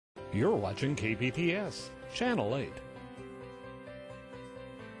You're watching KPTS, Channel 8.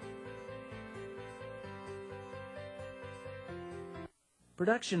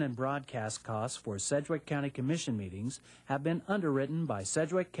 Production and broadcast costs for Sedgwick County Commission meetings have been underwritten by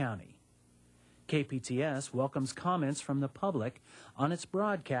Sedgwick County. KPTS welcomes comments from the public on its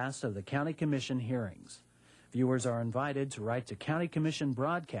broadcast of the County Commission hearings. Viewers are invited to write to County Commission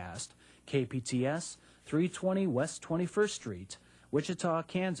Broadcast, KPTS, 320 West 21st Street, Wichita,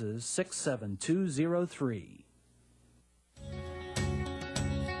 Kansas, 67203.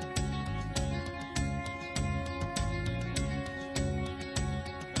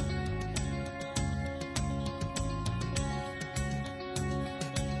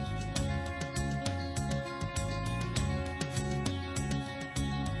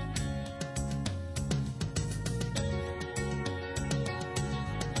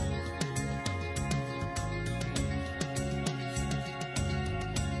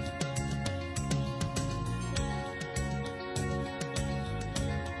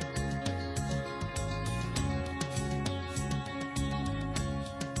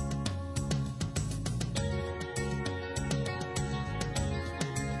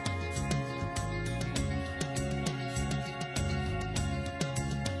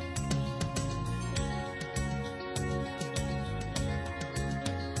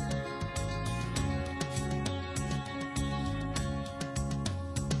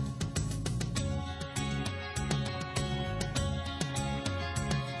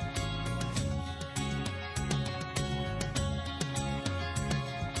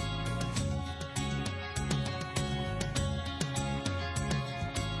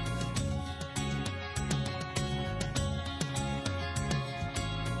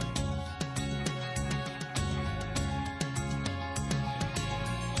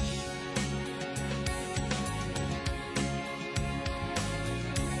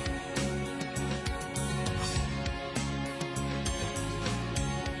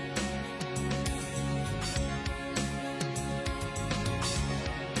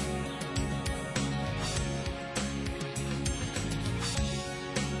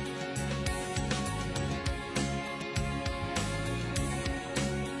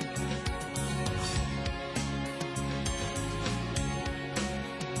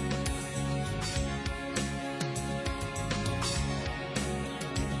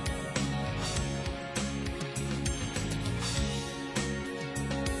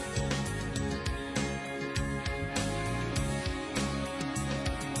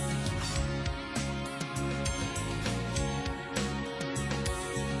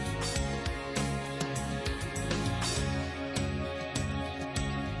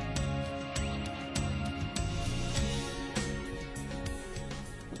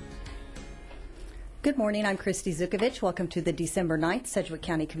 Good morning. I'm Christy Zukovich. Welcome to the December 9th Sedgwick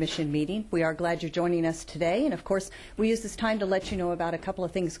County Commission meeting. We are glad you're joining us today. And of course, we use this time to let you know about a couple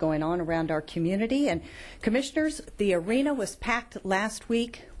of things going on around our community. And commissioners, the arena was packed last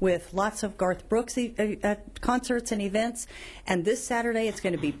week with lots of Garth Brooks concerts and events. And this Saturday, it's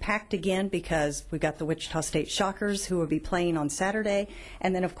going to be packed again because we got the Wichita State Shockers who will be playing on Saturday.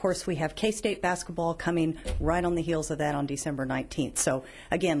 And then, of course, we have K-State basketball coming right on the heels of that on December 19th. So,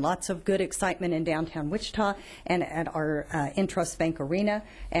 again, lots of good excitement in downtown Wichita and at our Intrust Bank Arena,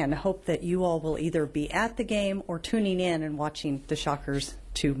 and hope that you all will either be at the game or tuning in and watching the Shockers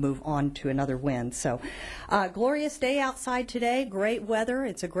to move on to another win. So, glorious day outside today, great weather.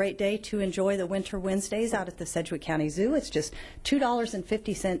 It's a great day to enjoy the Winter Wednesdays out at the Sedgwick County Zoo. It's just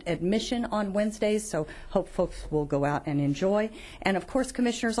 $2.50 admission on Wednesdays, so hope folks will go out and enjoy. And of course,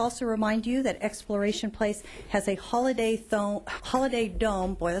 commissioners, also remind you that Exploration Place has a Holiday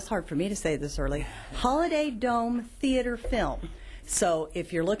Dome, boy, that's hard for me to say this early, Holiday Dome theater film. So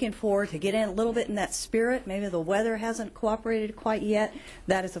if you're looking forward to get in a little bit in that spirit, maybe the weather hasn't cooperated quite yet,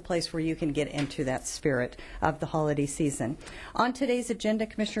 that is a place where you can get into that spirit of the holiday season. On today's agenda,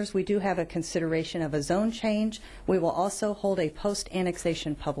 commissioners, we do have a consideration of a zone change. We will also hold a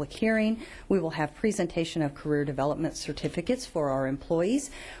post-annexation public hearing. We will have presentation of career development certificates for our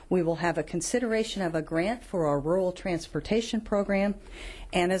employees. We will have a consideration of a grant for our rural transportation program.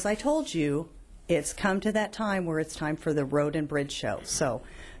 And as I told you, it's come to that time where it's time for the Road and Bridge Show. So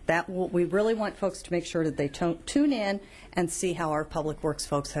we really want folks to make sure that they tune in and see how our Public Works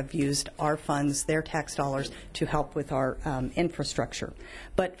folks have used our funds, their tax dollars, to help with our infrastructure.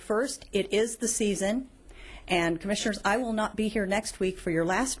 But first, it is the season. And commissioners, I will not be here next week for your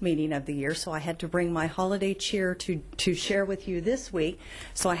last meeting of the year, so I had to bring my holiday cheer to share with you this week.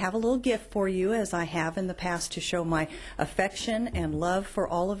 So I have a little gift for you, as I have in the past, to show my affection and love for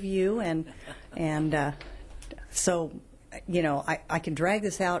all of you. And so you know, I can drag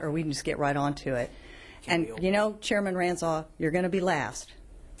this out, or we can just get right onto it. And, you know, Chairman Ransaw, you're going to be last.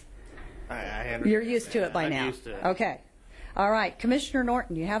 You're used to it by now. I'm used to it. Okay. All right. Commissioner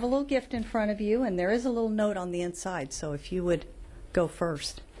Norton, you have a little gift in front of you, and there is a little note on the inside, so if you would go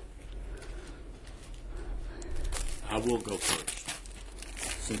first. I will go first,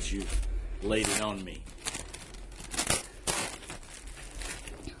 since you laid it on me.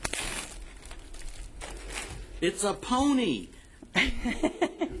 It's a pony. Well,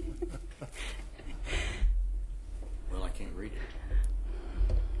 I can't read it.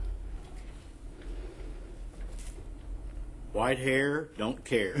 White hair, don't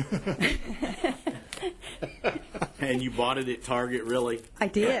care. And you bought it at Target, really? I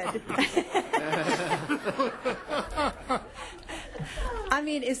did. I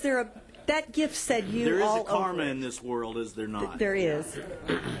mean, is there that gift said you There is all a karma over it. in this world, is there not? There is.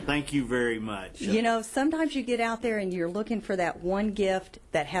 Thank you very much. You know, sometimes you get out there and you're looking for that one gift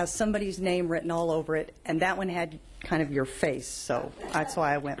that has somebody's name written all over it, and that one had kind of your face, so that's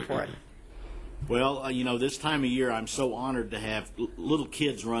why I went for it. Well, you know, this time of year, I'm so honored to have little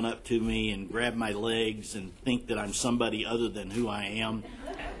kids run up to me and grab my legs and think that I'm somebody other than who I am.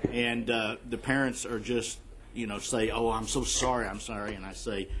 And the parents are just, you know, say, oh, I'm so sorry, I'm sorry. And I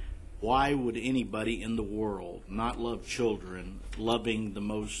say, why would anybody in the world not love children, loving the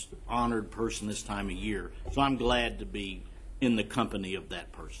most honored person this time of year? So I'm glad to be in the company of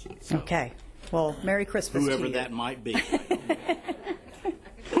that person. So, Okay. Well, Merry Christmas to whoever you. that might be.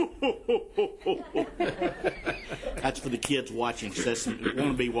 That's for the kids watching want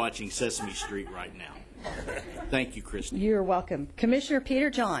to be watching Sesame Street right now. Thank you, Christy. You're welcome. Commissioner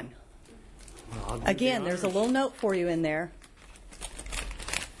PETERJOHN. Again, there's a little note for you in there.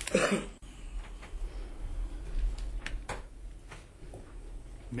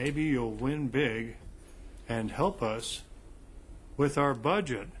 Maybe you'll win big and help us with our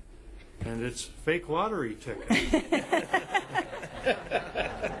budget and its fake lottery ticket.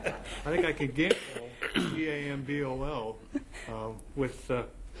 I think I could gamble, GAMBOL, with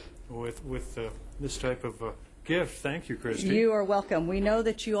this type of gift. Thank you, Christy. You are welcome. We know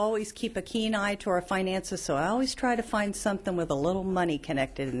that you always keep a keen eye to our finances, so I always try to find something with a little money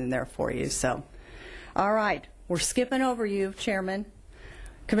connected in there for you. So, all right, we're skipping over you, Chairman.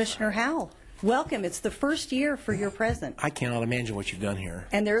 Commissioner Howell, welcome. It's the first year for your present. I cannot imagine what you've done here.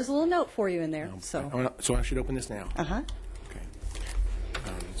 And there's a little note for you in there. So I should open this now. Uh-huh. Okay.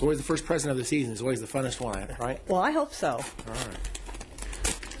 It's always the first present of the season. It's always the funnest one, right? Well, I hope so. All right.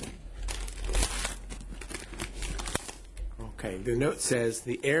 Okay. The note says,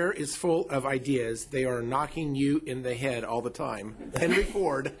 the air is full of ideas. They are knocking you in the head all the time. Henry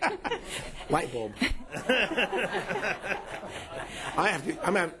Ford. Light bulb.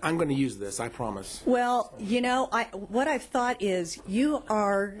 I'm going to use this, I promise. Well, you know, what I've thought is you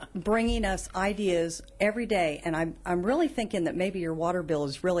are bringing us ideas every day, and I'm really thinking that maybe your water bill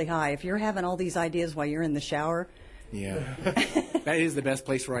is really high. If you're having all these ideas while you're in the shower. Yeah. That is the best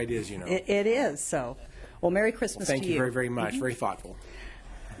place for ideas, you know. It is, so. Well, Merry Christmas to you. Thank you very, very much. Very thoughtful.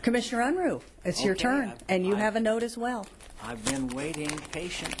 Commissioner Unruh, it's your turn, and you have a note as well. I've been waiting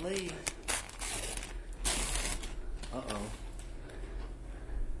patiently. Uh-oh.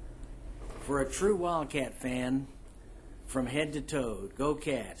 For a true Wildcat fan, from head to toe, go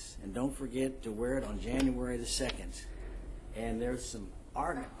Cats. And don't forget to wear it on January the 2nd. And there's some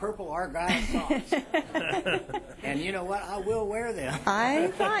purple Argyle socks. And you know what? I will wear them. I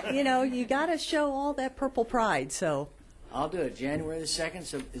thought, you know, you got to show all that purple pride, so. I'll do it. January the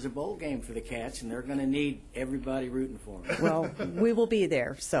 2nd is a bowl game for the Cats, and they're going to need everybody rooting for them. Well, we will be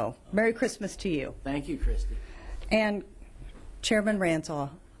there, so. Merry Christmas to you. Thank you, Christy. And Chairman Ransaw,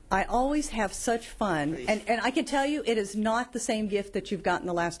 I always have such fun, and I can tell you it is not the same gift that you've gotten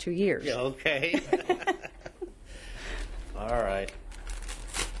the last 2 years. Yeah, okay. All right.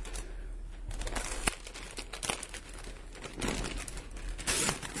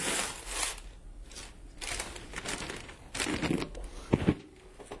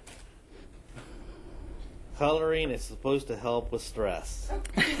 Coloring is supposed to help with stress.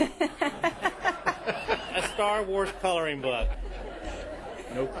 A Star Wars coloring book.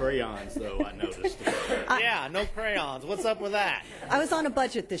 No crayons, though, I noticed. Yeah, no crayons. What's up with that? I was on a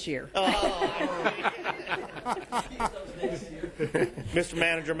budget this year. Oh, Mr.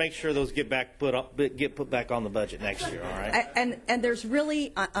 Manager, make sure those get put back on the budget next year. All right. And there's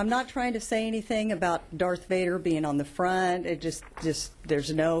really, I'm not trying to say anything about Darth Vader being on the front. It just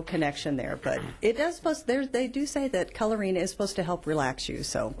there's no connection there. But it does they do say that coloring is supposed to help relax you.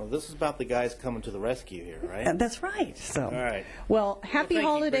 So Well, this is about the guys coming to the rescue here, right? that's right. So All right. Well, happy thank you,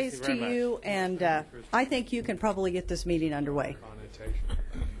 holidays Christy, to very you, and I think you can probably get this meeting underway.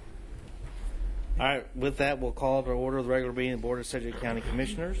 All right, with that, we'll call to order the regular meeting of the Board of Sedgwick County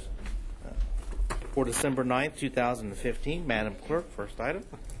Commissioners for December 9th, 2015. Madam Clerk, first item.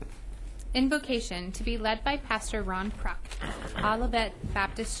 Invocation to be led by Pastor Ron Prock, Olivet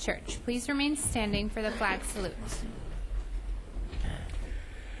Baptist Church. Please remain standing for the flag salute.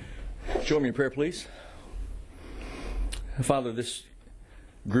 Join me in prayer, please. Father, this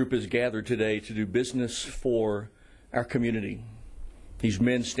group is gathered today to do business for our community. These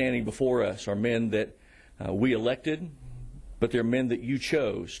men standing before us are men that we elected, but they're men that you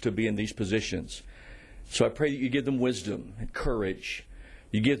chose to be in these positions. So I pray that you give them wisdom and courage.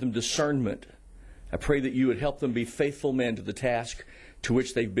 You give them discernment. I pray that you would help them be faithful men to the task to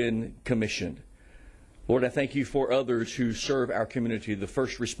which they've been commissioned. Lord, I thank you for others who serve our community, the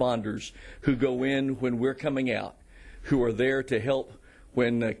first responders who go in when we're coming out, who are there to help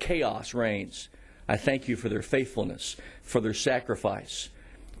when chaos reigns. I thank you for their faithfulness, for their sacrifice.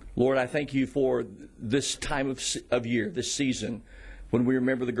 Lord, I thank you for this time of year, this season, when we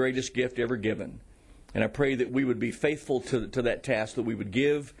remember the greatest gift ever given. And I pray that we would be faithful to that task, that we would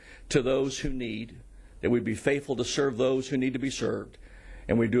give to those who need, that we'd be faithful to serve those who need to be served.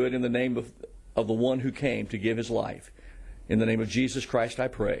 And we do it in the name of the one who came to give his life. In the name of Jesus Christ, I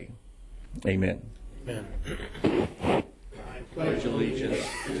pray. Amen. Amen. I pledge allegiance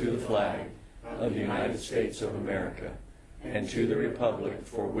to the flag of the United States of America and to the republic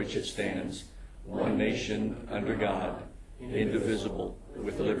for which it stands, one nation under God, indivisible,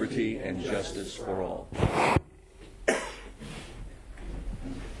 with liberty and justice for all.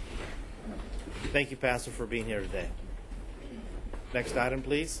 Thank you, Pastor, for being here today. Next item,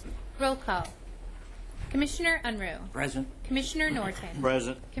 please. Roll call. Commissioner Unruh. Present. Commissioner Norton.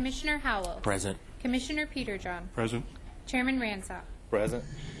 Present. Commissioner Howell. Present. Commissioner PETERJOHN. Present. Chairman Ransaw. Present.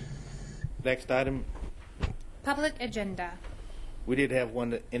 Next item. Public agenda. We did have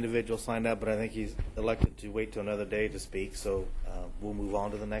one individual signed up, but I think he's elected to wait till another day to speak, so we'll move on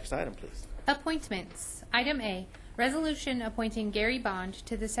to the next item, please. Appointments. Item A, resolution appointing Gary Bond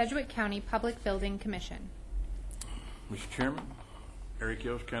to the Sedgwick County Public Building Commission. Mr. Chairman, Eric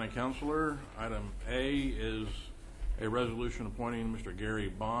Yost, County Councilor. Item A is a resolution appointing Mr. Gary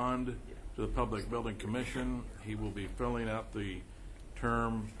Bond to the Public Building Commission. He will be filling out the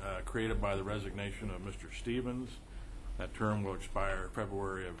term created by the resignation of Mr. Stevens. That term will expire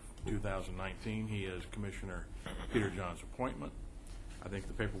February of 2019. He is Commissioner PETERJOHN'S appointment. I think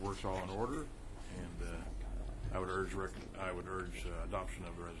the paperwork's all in order, and I would urge adoption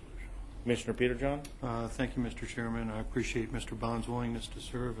of the resolution. Commissioner PETERJOHN. Thank you, Mr. Chairman. I appreciate Mr. Bond's willingness to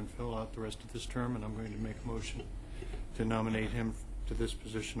serve and fill out the rest of this term, and I'm going to make a motion to nominate him to this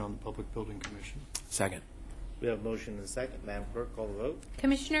position on the Public Building Commission. Second. We have a motion and a second. Madam Clerk, call the vote.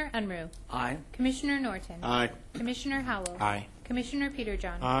 Commissioner Unruh. Aye. Commissioner Norton. Aye. Commissioner Howell. Aye. Commissioner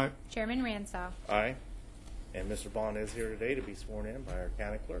PETERJOHN. Aye. Chairman Ransaw. Aye. And Mr. Bond is here today to be sworn in by our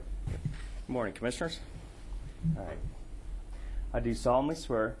county clerk. Good morning, Commissioners. All right. I do solemnly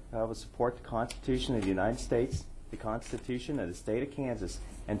swear that I will support the Constitution of the United States, the Constitution of the State of Kansas,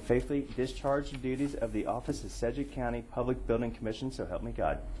 and faithfully discharge the duties of the office of Sedgwick County Public Building Commission, so help me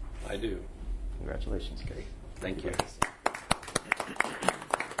God. I do. Congratulations, Gary. Thank you.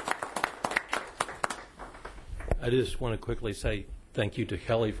 I just want to quickly say thank you to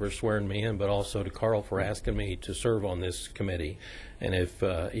Kelly for swearing me in, but also to Karl for asking me to serve on this committee. And if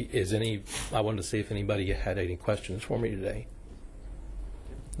I wanted to see if anybody had any questions for me today.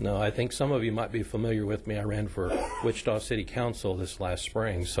 No, I think some of you might be familiar with me. I ran for Wichita City Council this last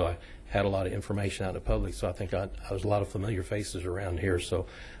spring, so I had a lot of information out in the public, so I think I was a lot of familiar faces around here, so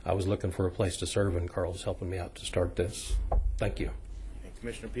I was looking for a place to serve, and Karl's helping me out to start this. Thank you. And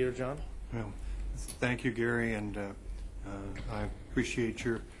Commissioner PETERJOHN. Well, thank you, Gary, and I appreciate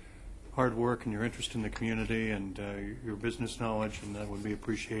your hard work and your interest in the community and your business knowledge, and that would be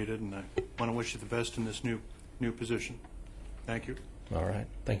appreciated, and I want to wish you the best in this new position. Thank you. All right.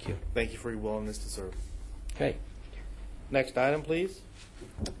 Thank you. Thank you for your willingness to serve. Okay. Next item, please.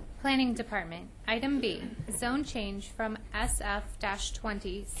 Planning Department. Item B, zone change from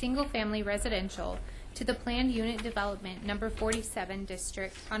SF-20 single-family residential to the planned unit development number 47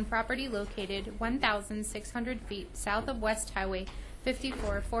 district on property located 1,600 feet south of West Highway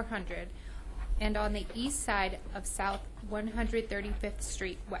 54-400 and on the east side of South 135th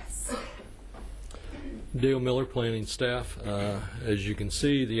Street West. Dale Miller, planning staff. As you can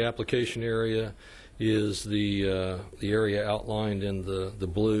see, the application area is the area outlined in the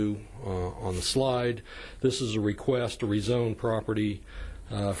blue on the slide. This is a request to rezone property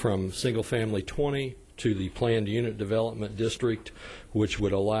from single family 20 to the planned unit development district, which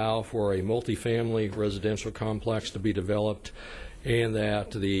would allow for a multifamily residential complex to be developed, and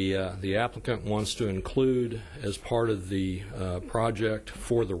that the applicant wants to include as part of the project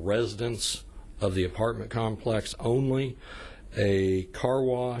for the residents of the apartment complex only a car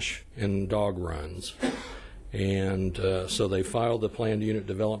wash and dog runs. And so they filed the planned unit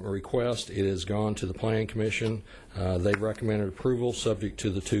development request. It has gone to the Planning Commission. They've recommended approval subject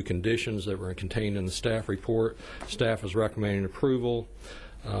to the two conditions that were contained in the staff report. Staff is recommending approval.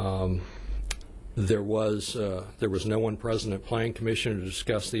 There was no one present at Planning Commission to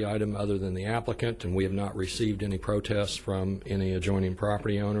discuss the item other than the applicant, and we have not received any protests from any adjoining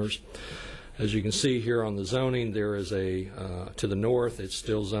property owners. As you can see here on the zoning, there is a, to the north, it's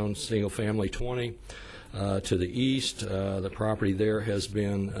still zoned single family 20. To the east, the property there has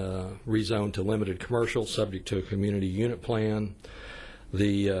been rezoned to limited commercial, subject to a community unit plan.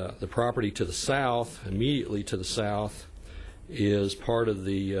 The property to the south, immediately to the south, is part of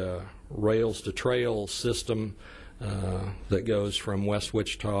the rails to trails system that goes from West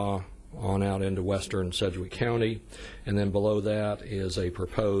Wichita on out into western Sedgwick County, and then below that is a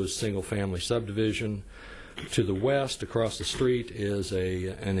proposed single-family subdivision. To the west, across the street, is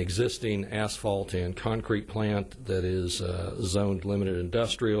an existing asphalt and concrete plant that is zoned limited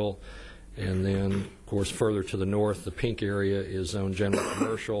industrial, and then, of course, further to the north, the pink area is zoned general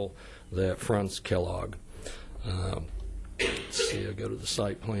commercial that fronts Kellogg. Let's see, I'll go to the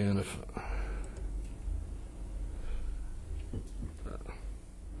site plan. If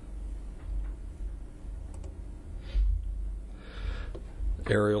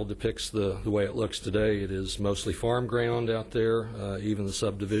aerial depicts the way it looks today. It is mostly farm ground out there. Even the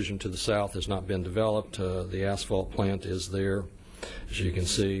subdivision to the south has not been developed. The asphalt plant is there, as you can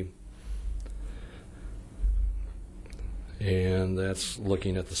see. And that's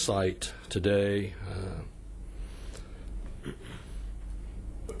looking at the site today.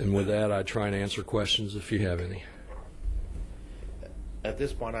 And with that, I try and answer questions if you have any. At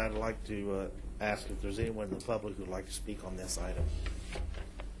this point, I'd like to ask if there's anyone in the public who would like to speak on this item.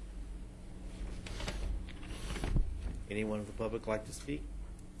 Anyone in the public like to speak?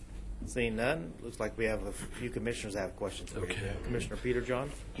 Seeing none, looks like we have a few commissioners that have questions. Okay. Commissioner PETERJOHN?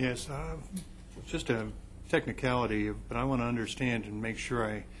 Yes, just a technicality, but I want to understand and make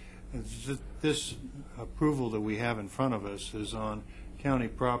sure this approval that we have in front of us is on county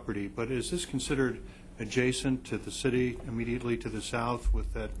property, but is this considered adjacent to the city immediately to the south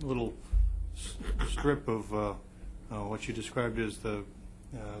with that little strip of what you described as the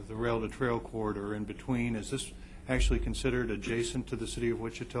rail to trail corridor in between? Is this actually considered adjacent to the city of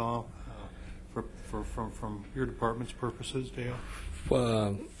Wichita from your department's purposes, Dale?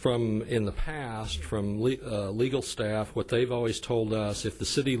 From in the past, from legal staff, what they've always told us, if the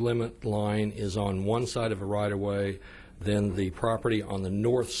city limit line is on one side of a right-of-way, then the property on the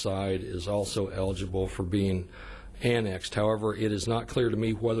north side is also eligible for being annexed. However, it is not clear to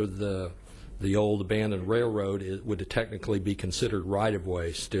me whether the old abandoned railroad would technically be considered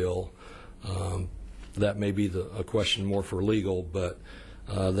right-of-way still. That may be a question more for legal, but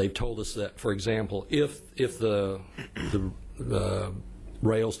they've told us that, for example, if the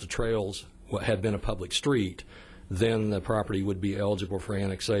rails to trails had been a public street, then the property would be eligible for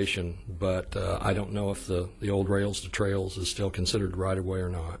annexation. But I don't know if the old rails to trails is still considered right-of-way or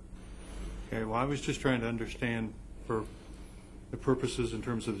not. Okay, well, I was just trying to understand for the purposes in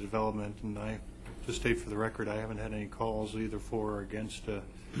terms of the development, and I just state for the record, I haven't had any calls either for or against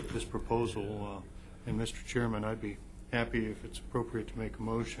this proposal. And Mr. Chairman, I'd be happy if it's appropriate to make a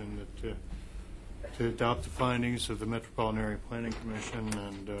motion that to adopt the findings of the Metropolitan Area Planning Commission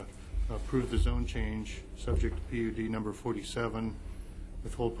and approve the zone change subject to PUD number 47,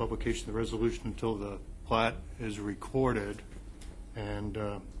 withhold publication of the resolution until the plat is recorded, and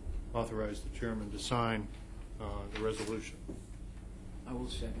authorize the chairman to sign the resolution. I will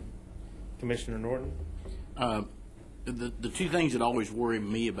second. Commissioner Norton? The two things that always worry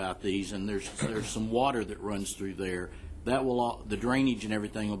me about these, and there's some water that runs through there, that will the drainage and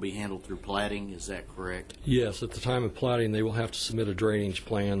everything will be handled through platting. Is that correct? Yes. At the time of platting, they will have to submit a drainage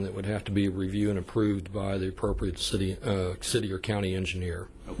plan that would have to be reviewed and approved by the appropriate city or county engineer.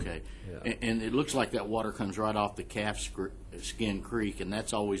 Okay. Yeah. And it looks like that water comes right off the Calfskin Creek, and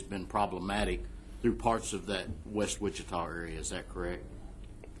that's always been problematic through parts of that West Wichita area. Is that correct?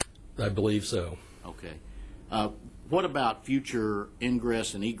 I believe so. Okay. What about future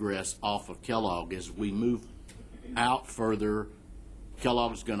ingress and egress off of Kellogg as we move out further?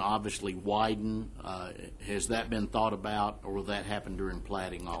 Kellogg's going to obviously widen. Has that been thought about, or will that happen during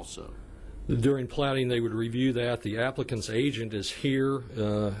plating also? During plating, they would review that. The applicant's agent is here.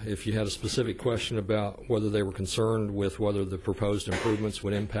 If you had a specific question about whether they were concerned with whether the proposed improvements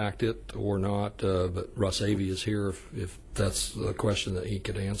would impact it or not, but Russ Avey is here if that's a question that he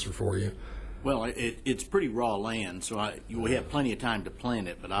could answer for you. Well, it's pretty raw land, so we have plenty of time to plant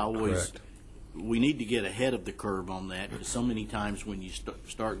it, but we need to get ahead of the curve on that, because so many times when you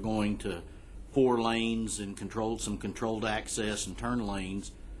start going to 4 lanes and some controlled access and turn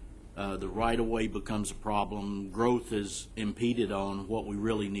lanes, the right-of-way becomes a problem. Growth is impeded on what we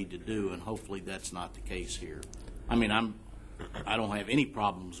really need to do, and hopefully that's not the case here. I mean, I don't have any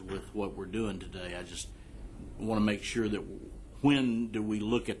problems with what we're doing today. I just want to make sure that when do we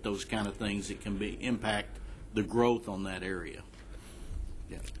look at those kind of things that can impact the growth on that area.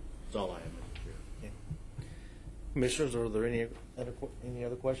 Yeah, that's all I have, Mr. Chair. Yeah. Commissioners, are there any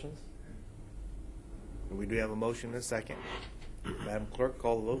other questions? We do have a motion and a second. Madam Clerk,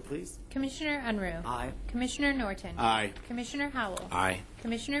 call the vote, please. Commissioner Unruh. Aye. Commissioner Norton. Aye. Commissioner Howell. Aye.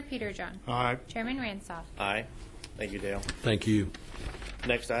 Commissioner PETERJOHN. Aye. Chairman Ransall. Aye. Thank you, Dale. Thank you.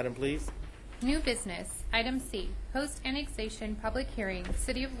 Next item, please. New business. Item C. Post-annexation public hearing.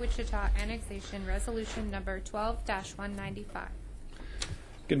 City of Wichita annexation resolution number 12-195.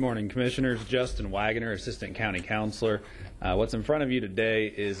 Good morning, Commissioners. Justin Wagoner, Assistant County Counselor. What's in front of you today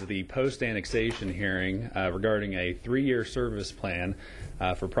is the post-annexation hearing regarding a 3-year service plan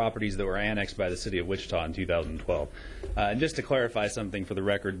for properties that were annexed by the City of Wichita in 2012. And just to clarify something for the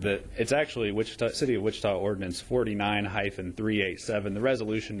record, that it's actually City of Wichita Ordinance 49-387. The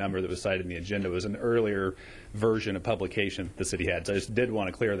resolution number that was cited in the agenda was an earlier version of publication that the city had, so I just did want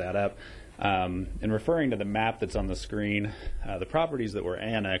to clear that up. In referring to the map that's on the screen, the properties that were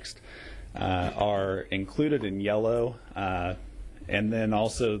annexed are included in yellow, and then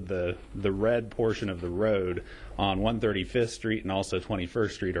also the red portion of the road on 135th Street and also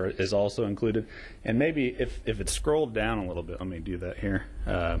 21st Street is also included. And maybe if it's scrolled down a little bit, let me do that here.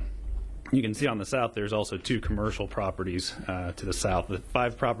 You can see on the south there's also 2 commercial properties to the south. The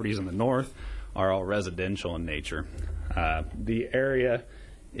 5 properties in the north are all residential in nature. The area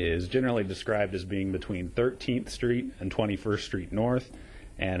is generally described as being between 13th Street and 21st Street North,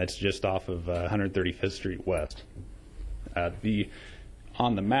 and it's just off of 135th Street West.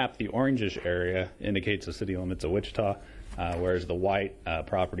 On the map, the orangish area indicates the city limits of Wichita, whereas the white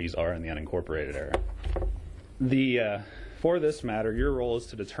properties are in the unincorporated area. For this matter, your role is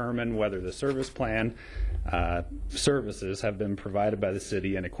to determine whether the service plan services have been provided by the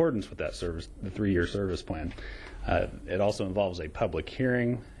city in accordance with that service, the 3-year service plan. It also involves a public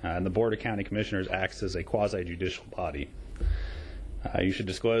hearing, and the Board of County Commissioners acts as a quasi-judicial body. You should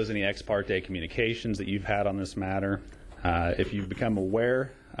disclose any ex parte communications that you've had on this matter. If you've become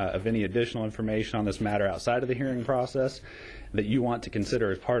aware of any additional information on this matter outside of the hearing process that you want to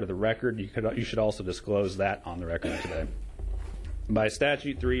consider as part of the record, you should also disclose that on the record today. By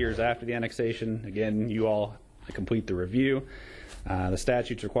statute, 3 years after the annexation, again, you all complete the review. The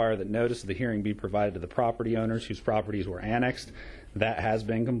statutes require that notice of the hearing be provided to the property owners whose properties were annexed. That has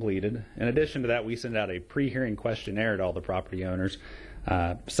been completed. In addition to that, we send out a pre-hearing questionnaire to all the property owners.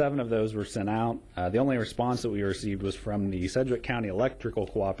 7 of those were sent out. The only response that we received was from the Sedgwick County Electrical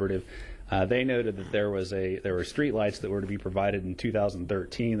Cooperative. They noted that there were street lights that were to be provided in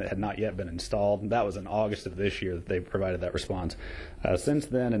 2013 that had not yet been installed. That was in August of this year that they provided that response. Since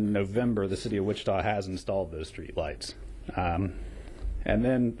then, in November, the City of Wichita has installed those street lights. And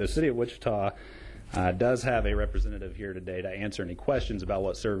then the City of Wichita does have a representative here today to answer any questions about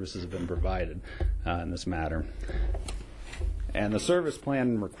what services have been provided in this matter. And the service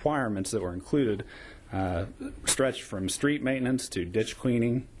plan requirements that were included stretched from street maintenance to ditch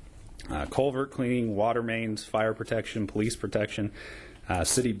cleaning, culvert cleaning, water mains, fire protection, police protection,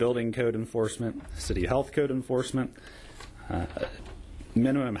 city building code enforcement, city health code enforcement,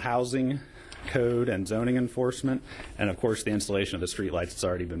 minimum housing code and zoning enforcement, and of course the installation of the street lights that's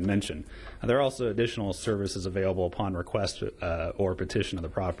already been mentioned. There are also additional services available upon request or petition of the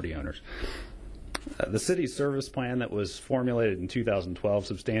property owners. The city's service plan that was formulated in 2012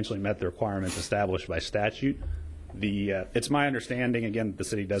 substantially met the requirements established by statute. It's my understanding, again, that the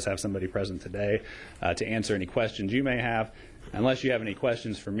city does have somebody present today to answer any questions you may have. Unless you have any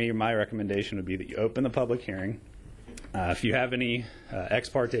questions for me, my recommendation would be that you open the public hearing. If you have any ex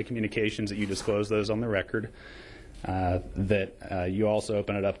parte communications, that you disclose those on the record, that you also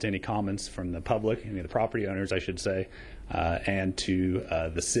open it up to any comments from the public, any of the property owners, I should say, and to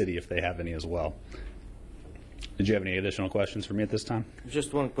the city if they have any as well. Did you have any additional questions for me at this time?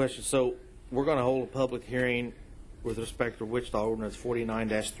 Just one question. So we're going to hold a public hearing with respect to Wichita Ordinance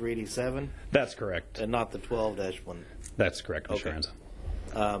 49-387? That's correct. And not the 12-1? That's correct, Mr.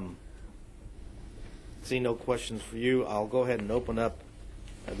 Ranza. See no questions for you. I'll go ahead and open up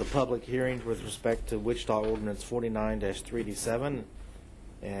the public hearing with respect to Wichita Ordinance 49-387.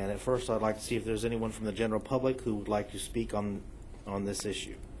 And at first, I'd like to see if there's anyone from the general public who would like to speak on this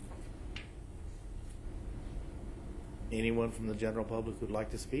issue. Anyone from the general public who'd like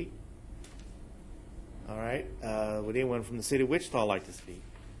to speak? All right. Would anyone from the city of Wichita like to speak?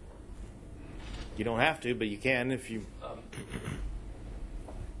 You don't have to, but you can if you...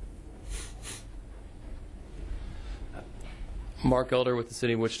 Mark Elder with the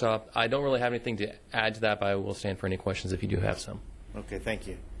City of Wichita. I don't really have anything to add to that, but I will stand for any questions if you do have some. Okay, thank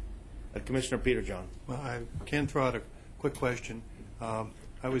you. Commissioner PETERJOHN. Well, I can throw out a quick question. I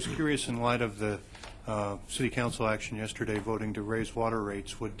was curious, in light of the City Council action yesterday voting to raise water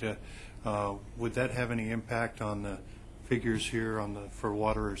rates, would that have any impact on the figures here for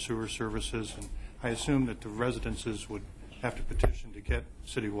water or sewer services? And I assume that the residences would have to petition to get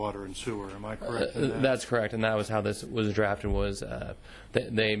city water and sewer. Am I correct in that? That's correct, and that was how this was drafted. Was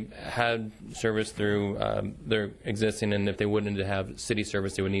they had service through their existing, and if they wouldn't have city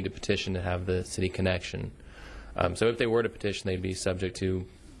service, they would need to petition to have the city connection. So if they were to petition, they'd be subject to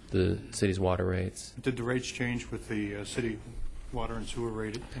the city's water rates. Did the rates change with the city water and sewer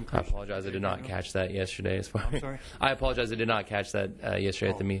rate increase? I apologize. I did not catch that yesterday. As far I'm sorry? I apologize. I did not catch that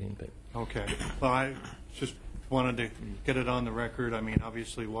yesterday at the meeting. But okay. Well, I just wanted to get it on the record. I mean,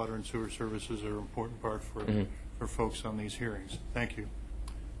 obviously, water and sewer services are an important part for folks on these hearings. Thank you.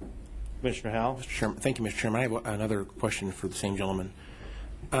 Commissioner Howell. Mr. Chairman, thank you, Mr. Chairman. I have another question for the same gentleman.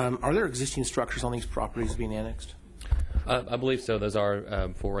 Are there existing structures on these properties being annexed? I believe so. Those are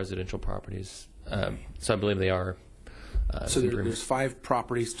 4 residential properties. So I believe they are. So there's 5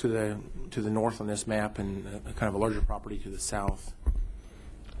 properties to the north on this map, and kind of a larger property to the south.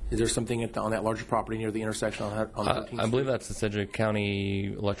 Is there something on that larger property near the intersection on 13th Street? I believe that's the Sedgwick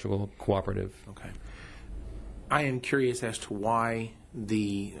County Electrical Cooperative. Okay. I am curious as to why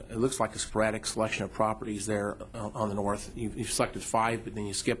it looks like a sporadic selection of properties there on the north. You've selected 5, but then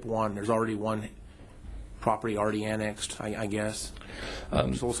you skip 1. There's already 1 property already annexed, I guess.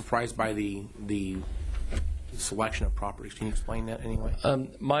 I'm just a little surprised by the selection of properties. Can you explain that anyway?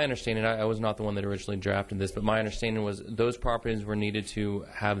 My understanding, I was not the one that originally drafted this, but my understanding was those properties were needed to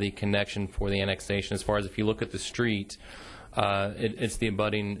have the connection for the annexation. As far as if you look at the street, it's the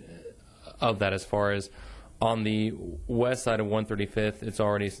abutting of that. As far as on the west side of 135th, it's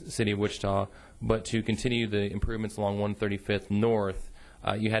already City of Wichita, but to continue the improvements along 135th north,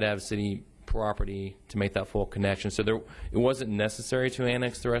 you had to have city property to make that full connection. So it wasn't necessary to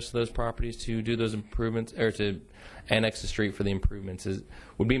annex the rest of those properties to do those improvements, or to annex the street for the improvements,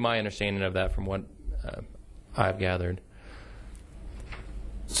 would be my understanding of that from what I've gathered.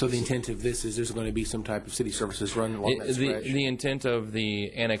 So the intent of this is there's going to be some type of city services run along that stretch? The intent of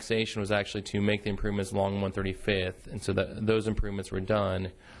the annexation was actually to make the improvements along 135th, and so those improvements were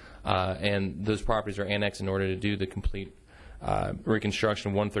done, and those properties are annexed in order to do the complete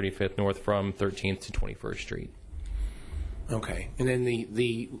reconstruction of 135th north from 13th to 21st Street. Okay. And then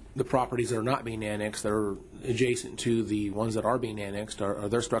the properties that are not being annexed, that are adjacent to the ones that are being annexed, are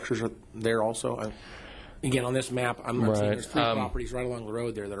their structures there also? Again, on this map, I'm not seeing there's 3 properties right along the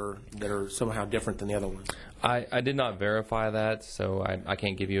road there that are somehow different than the other ones. I did not verify that, so I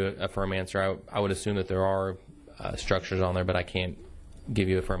can't give you a firm answer. I would assume that there are structures on there, but I can't give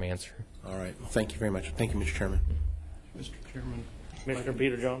you a firm answer. All right. Well, thank you very much. Thank you, Mr. Chairman. Mr. Chairman. Commissioner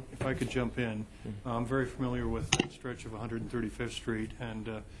PETERJOHN. If I could jump in. I'm very familiar with the stretch of 135th Street, and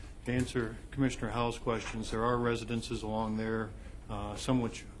to answer Commissioner Howell's questions, there are residences along there, some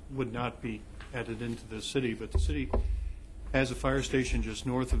which would not be added into the city, but the city has a fire station just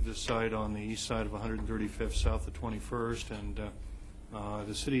north of this site on the east side of 135th, south of 21st, and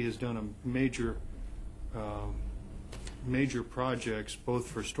the city has done a major projects both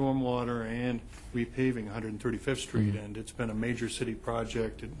for stormwater and repaving 135th Street, and it's been a major city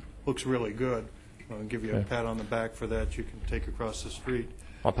project. It looks really good. I'll give you a pat on the back for that. You can take across the street.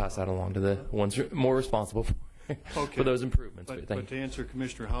 I'll pass that along to the ones more responsible for those improvements. But to answer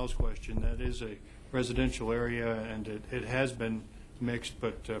Commissioner Howell's question, that is a residential area, and it has been mixed,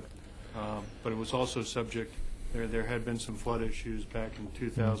 but it was also subject. There had been some flood issues back in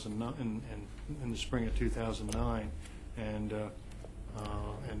 2009, in the spring of 2009, and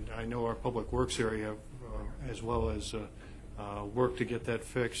I know our public works area, as well as work to get that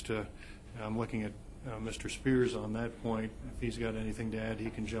fixed. I'm looking at Mr. Spears on that point. If he's got anything to add, he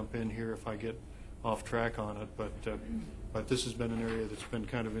can jump in here if I get off track on it. But this has been an area that's been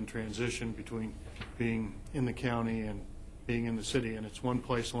kind of in transition between being in the county and being in the city. And it's one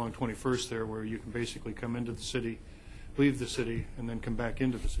place along 21st there where you can basically come into the city, leave the city, and then come back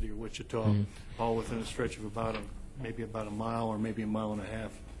into the city of Wichita, all within a stretch of maybe about a mile or maybe a mile and a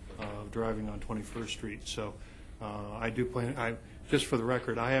half of driving on 21st Street. So I do plan. Just for the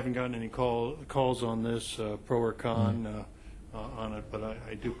record, I haven't gotten any calls on this, pro or con, on it, but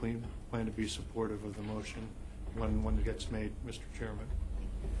I do plan to be supportive of the motion when it gets made, Mr. Chairman.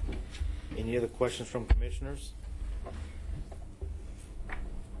 Any other questions from commissioners?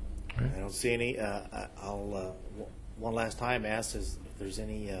 I don't see any. I'll one last time ask if there's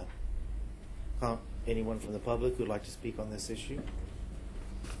anyone from the public who'd like to speak on this issue.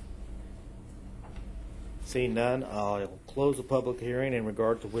 Seeing none, I'll close the public hearing in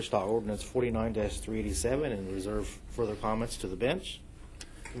regard to Wichita Ordinance 49-387 and reserve further comments to the bench.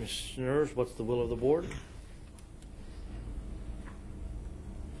 Commissioners, what's the will of the board?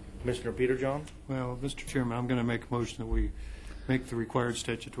 Commissioner PETERJOHN? Well, Mr. Chairman, I'm going to make a motion that we make the required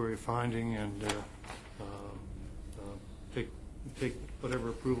statutory finding and take whatever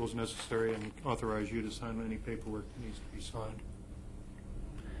approval is necessary and authorize you to sign any paperwork that needs to be signed.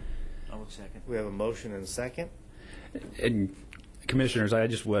 I will second. We have a motion and a second. And Commissioners, I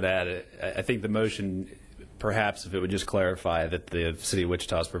just would add, I think the motion, perhaps if it would just clarify that the City of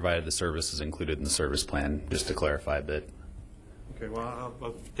Wichita has provided the services included in the service plan, just to clarify a bit. Okay, well,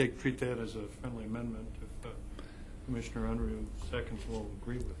 I'll treat that as a friendly amendment if Commissioner Unruh seconds will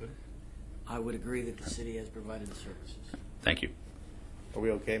agree with it. I would agree that the city has provided the services. Thank you. Are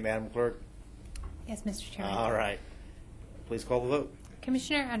we okay, Madam Clerk? Yes, Mr. Chairman. All right. Please call the vote.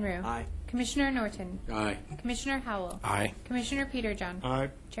 Commissioner Unruh. Aye. Commissioner Norton. Aye. Commissioner Howell. Aye. Commissioner Peterjohn. Aye.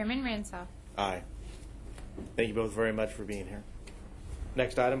 Chairman Ransoff. Aye. Thank you both very much for being here.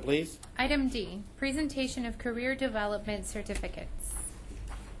 Next item, please. Item D, presentation of career development certificates.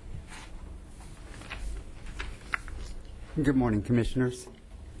 Good morning, Commissioners.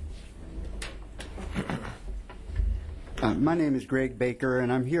 My name is Greg Baker,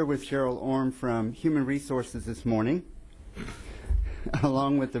 and I'm here with Cheryl Orm from Human Resources this morning,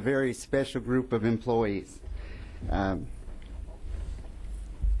 along with a very special group of employees.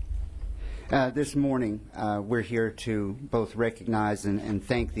 This morning, we're here to both recognize and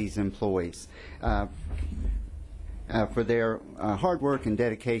thank these employees for their hard work and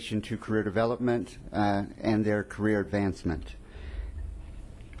dedication to career development and their career advancement.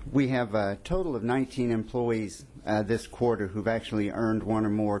 We have a total of 19 employees this quarter who've actually earned one or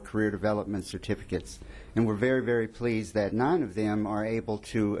more career development certificates, and we're very, very pleased that 9 of them are able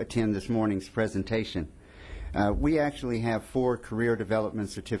to attend this morning's presentation. We actually have 4 career development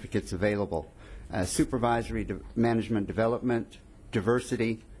certificates available: supervisory management development,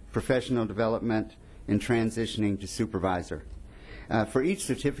 diversity, professional development, and transitioning to supervisor. For each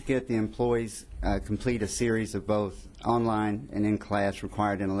certificate, the employees complete a series of both online and in-class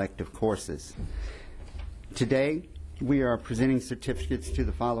required and elective courses. Today, we are presenting certificates to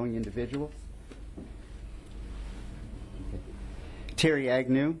the following individuals: Terry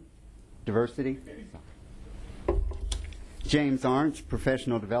Agnew, diversity; James Arndt,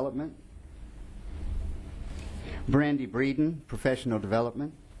 professional development; Brandy Breeden, professional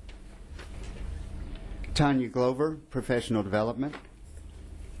development; Tanya Glover, professional development;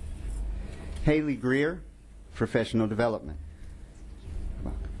 Haley Greer, professional development;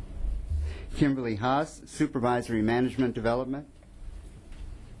 Kimberly Haas, supervisory management development;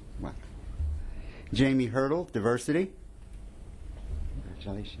 Jamie Hurdle, diversity;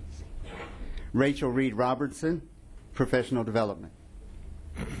 congratulations; Rachel Reed Robertson, professional development;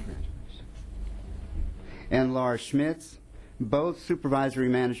 and Laura Schmitz, both supervisory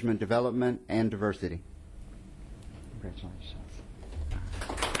management development and diversity. Congratulations.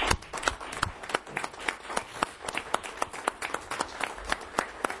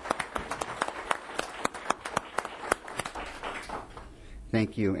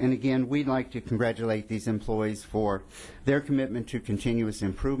 Thank you. And again, we'd like to congratulate these employees for their commitment to continuous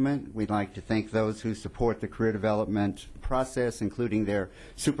improvement. We'd like to thank those who support the career development process, including their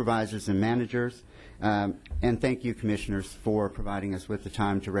supervisors and managers. And thank you, Commissioners, for providing us with the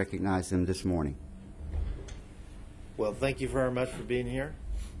time to recognize them this morning. Well, thank you very much for being here.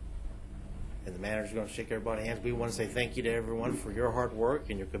 And the manager's going to shake everybody's hands. We want to say thank you to everyone for your hard work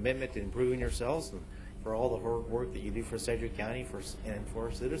and your commitment to improving yourselves, and for all the hard work that you do for Sedgwick County and for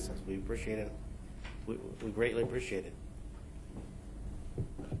our citizens. We appreciate it. We greatly appreciate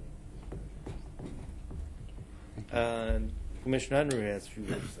it. Commissioner Unruh has a few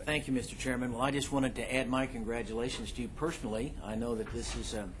words to say. Thank you, Mr. Chairman. Well, I just wanted to add my congratulations to you personally. I know that this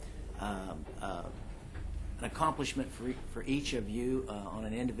is an accomplishment for each of you on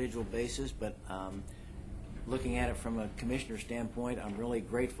an individual basis, but looking at it from a commissioner standpoint, I'm really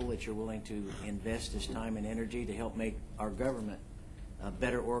grateful that you're willing to invest this time and energy to help make our government a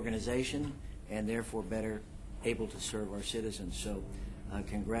better organization and therefore better able to serve our citizens. So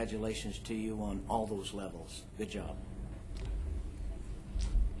congratulations to you on all those levels. Good job.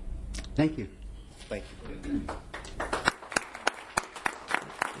 Thank you. Thank you.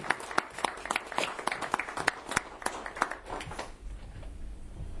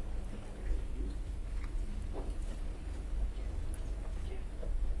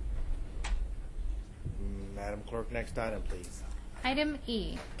 Madam Clerk, next item, please. Item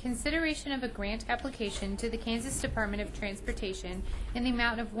E, consideration of a grant application to the Kansas Department of Transportation in the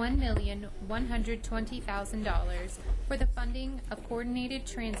amount of $1,120,000 for the funding of Coordinated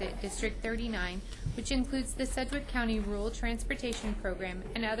Transit District 39, which includes the Sedgwick County Rural Transportation Program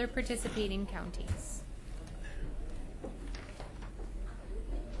and other participating counties.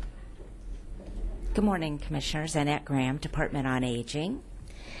 Good morning, Commissioners. Annette Graham, Department on Aging.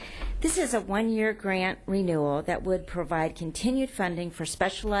 This is a one-year grant renewal that would provide continued funding for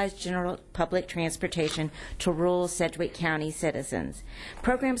specialized general public transportation to rural Sedgwick County citizens.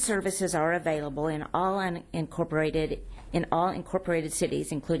 Program services are available in all incorporated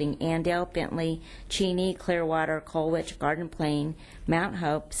cities, including Andale, Bentley, Cheney, Clearwater, Colwich, Garden Plain, Mount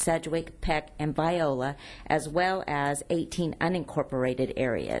Hope, Sedgwick, Peck, and Viola, as well as 18 unincorporated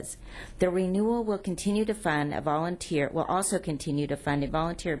areas. The renewal will continue to fund a volunteer-based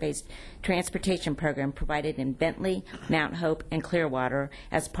transportation program provided in Bentley, Mount Hope, and Clearwater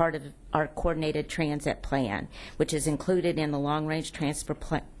as part of our coordinated transit plan, which is included in the long-range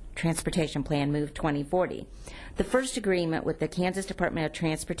Transportation Plan Move 2040. The first agreement with the Kansas Department of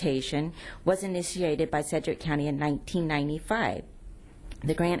Transportation was initiated by Sedgwick County in 1995.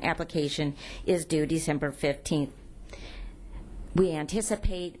 The grant application is due December 15th. We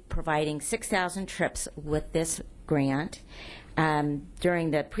anticipate providing 6,000 trips with this grant. During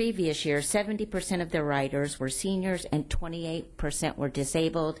the previous year, 70% of the riders were seniors and 28% were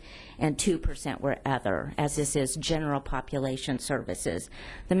disabled and 2% were other, as this is general population services.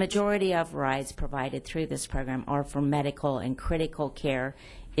 The majority of rides provided through this program are for medical and critical care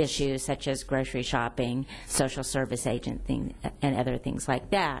issues such as grocery shopping, social service agent thing, and other things like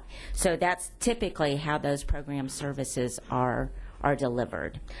that. So that's typically how those program services are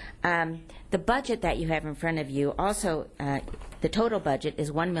delivered. The budget that you have in front of you also, the total budget is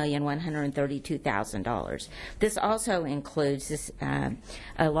 $1,132,000. This also includes, this,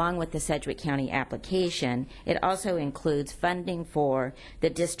 along with the Sedgwick County application, it also includes funding for the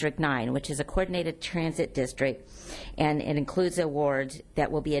District 9, which is a coordinated transit district, and it includes awards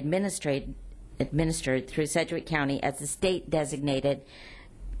that will be administered through Sedgwick County as the state-designated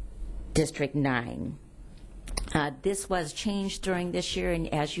District 9. This was changed during this year, and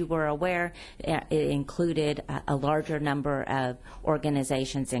as you were aware, it included a larger number of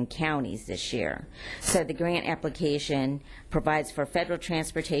organizations and counties this year. So the grant application provides for federal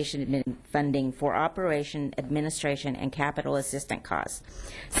transportation funding for operation, administration, and capital assistance costs.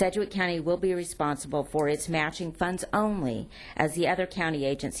 Sedgwick County will be responsible for its matching funds only, as the other county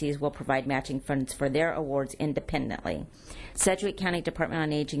agencies will provide matching funds for their awards independently. Sedgwick County Department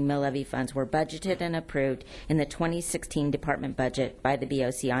on Aging mill levy funds were budgeted and approved in the 2016 department budget by the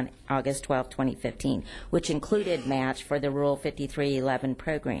BOC on August 12, 2015, which included match for the Rural 5311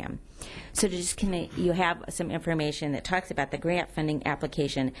 program. So you have some information that talks about the grant funding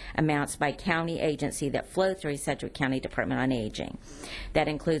application amounts by county agency that flow through Sedgwick County Department on Aging. That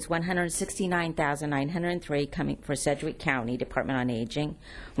includes $169,903 coming for Sedgwick County Department on Aging,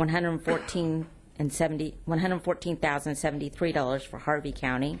 $114,073 for Harvey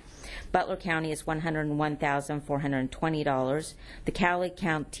County. Butler County is $101,420. The Cowley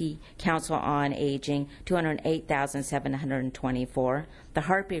County Council on Aging, $208,724. The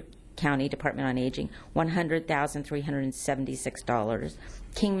Harper County Department on Aging, $100,376.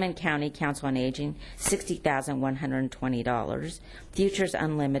 Kingman County Council on Aging, $60,120. Futures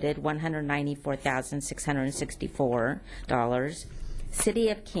Unlimited, $194,664. City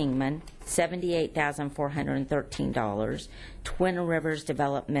of Kingman, $78,413. Twin Rivers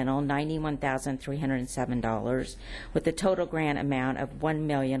Developmental, $91,307, with a total grant amount of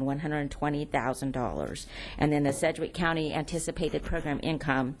 $1,120,000. And then the Sedgwick County anticipated program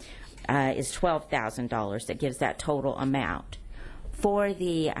income is $12,000. That gives that total amount. For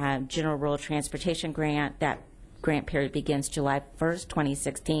the General Rural Transportation Grant, that grant period begins July 1st,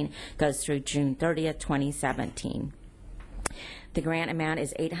 2016, goes through June 30th, 2017. The grant amount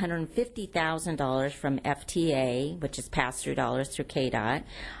is $850,000 from FTA, which is pass-through dollars through KDOT.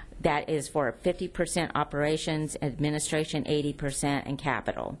 That is for 50% operations, administration 80%, and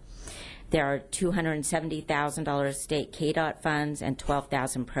capital. There are $270,000 state KDOT funds and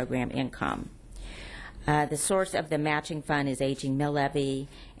 $12,000 program income. The source of the matching fund is aging mill levy,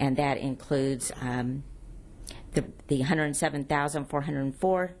 and that includes the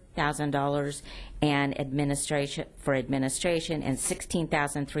 $107,404,000 and administration and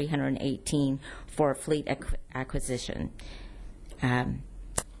 $16,318 for fleet acquisition.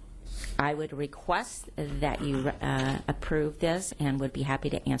 I would request that you approve this and would be happy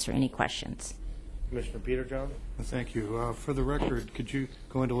to answer any questions. Commissioner PETERJOHN? Thank you. For the record, could you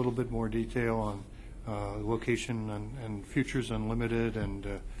go into a little bit more detail on location and Futures Unlimited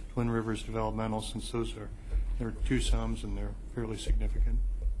and Twin Rivers Developmental, since there are two sums and they're fairly significant?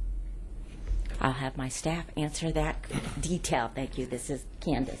 I'll have my staff answer that detail. Thank you. This is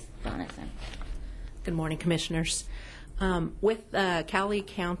Candace Donison. Good morning, Commissioners. With Cowley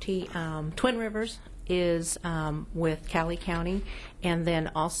County, Twin Rivers is with Cowley County, and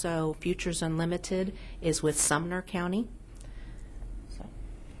then also Futures Unlimited is with Sumner County. So.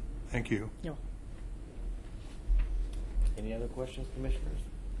 Thank you. No. Any other questions, Commissioners?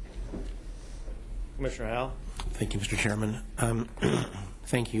 Commissioner Howell? Thank you, Mr. Chairman.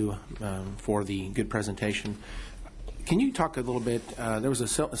 Thank you for the good presentation. Can you talk a little bit, there was a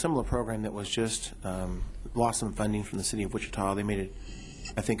similar program that was just lost some funding from the city of Wichita. They made it,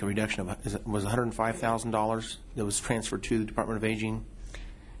 I think, a reduction of, was $105,000 that was transferred to the Department of Aging.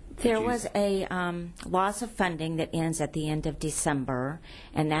 There was a loss of funding that ends at the end of December,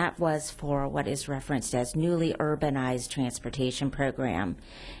 and that was for what is referenced as newly urbanized transportation program.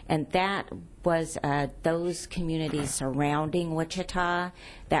 And that was those communities surrounding Wichita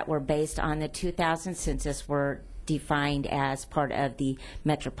that were based on the 2000 census were defined as part of the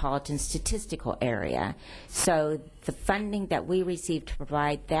metropolitan statistical area. So the funding that we received to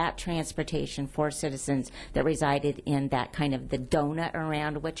provide that transportation for citizens that resided in that kind of the donut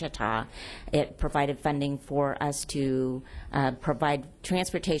around Wichita, it provided funding for us to provide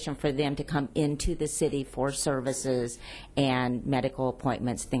transportation for them to come into the city for services and medical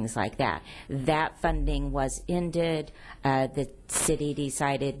appointments, things like that. That funding was ended. The city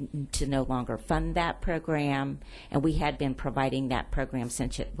decided to no longer fund that program, and we had been providing that program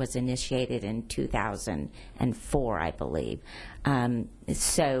since it was initiated in 2004, I believe.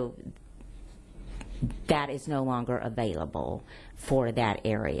 So that is no longer available for that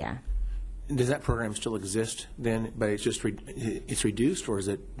area. Does that program still exist then, but it's just it's reduced, or has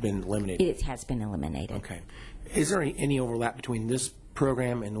it been eliminated? It has been eliminated. Okay. Is there any overlap between this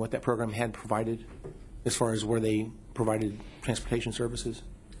program and what that program had provided as far as where they provided transportation services?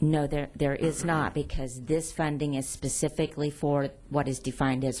 No, there is not, because this funding is specifically for what is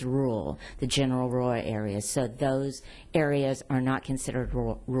defined as rural, the general rural areas. So those areas are not considered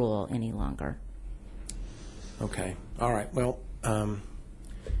rural any longer. Okay. All right. Well,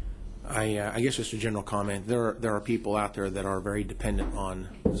 I guess just a general comment. There are people out there that are very dependent on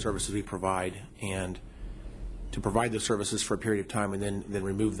the services we provide, and to provide those services for a period of time and then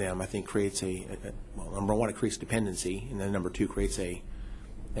remove them, I think creates well, number one, it creates dependency, and then number two, creates a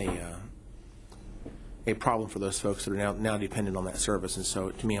problem for those folks that are now dependent on that service. And so,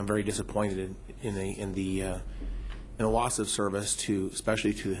 to me, I'm very disappointed in the loss of service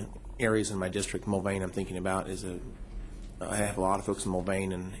especially to areas in my district. Mulvane, I'm thinking about, I have a lot of folks in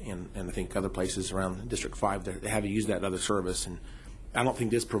Mulvane and I think other places around District 5 that have used that other service, and I don't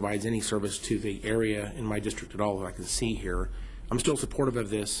think this provides any service to the area in my district at all that I can see here. I'm still supportive of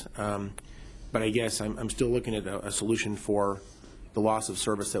this, but I guess I'm still looking at a solution for the loss of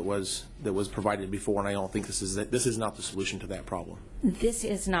service that was provided before, and I don't think this is not the solution to that problem. This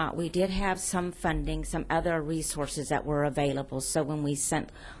is not. We did have some funding, some other resources that were available. So when we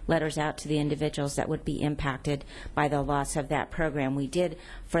sent letters out to the individuals that would be impacted by the loss of that program, we did,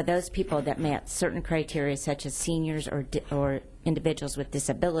 for those people that met certain criteria, such as seniors or individuals with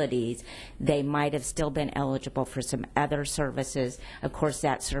disabilities, they might have still been eligible for some other services. Of course,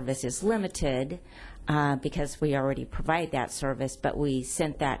 that service is limited because we already provide that service, but we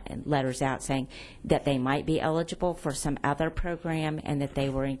sent that letters out saying that they might be eligible for some other program and that they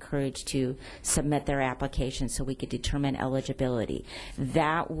were encouraged to submit their application so we could determine eligibility.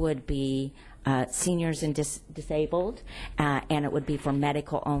 That would be seniors and disabled, and it would be for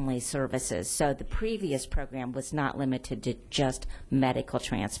medical-only services. So the previous program was not limited to just medical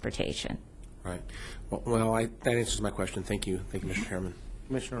transportation. Right. Well, that answers my question. Thank you. Thank you, Mr. Chairman.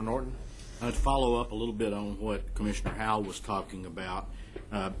 Commissioner Norton? I'd follow up a little bit on what Commissioner Howell was talking about.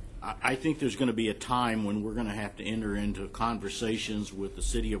 I think there's going to be a time when we're going to have to enter into conversations with the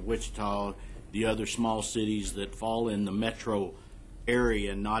city of Wichita, the other small cities that fall in the metro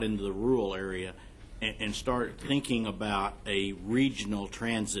area, not into the rural area, and start thinking about a regional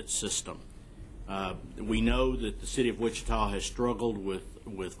transit system. We know that the city of Wichita has struggled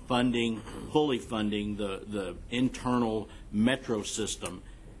with funding, fully funding the internal metro system,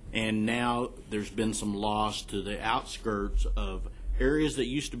 and now there's been some loss to the outskirts of areas that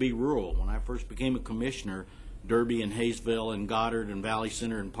used to be rural. When I first became a commissioner, Derby and Hayesville and Goddard and Valley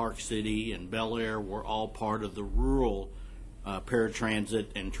Center and Park City and Bel Air were all part of the rural paratransit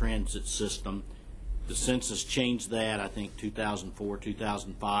and transit system. The census changed that, I think, 2004,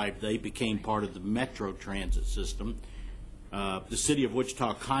 2005. They became part of the metro transit system. The city of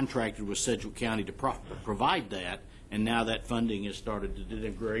Wichita contracted with Sedgwick County to provide that, and now that funding has started to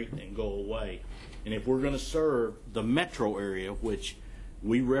degrade and go away. And if we're going to serve the metro area, which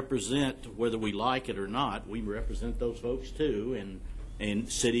we represent, whether we like it or not, we represent those folks too, in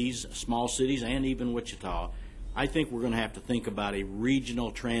cities, small cities, and even Wichita, I think we're going to have to think about a regional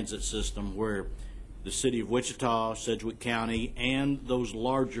transit system where the city of Wichita, Sedgwick County, and those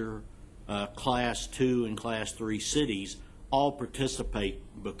larger Class 2 and Class 3 cities all participate,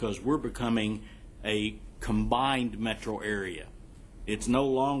 because we're becoming a combined metro area. It's no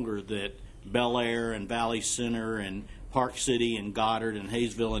longer that Bel Air and Valley Center and Park City and Goddard and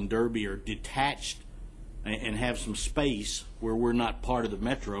Hayesville and Derby are detached and have some space where we're not part of the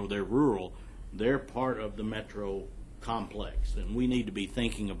metro. They're rural. They're part of the metro complex, and we need to be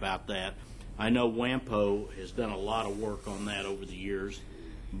thinking about that. I know WAMPO has done a lot of work on that over the years,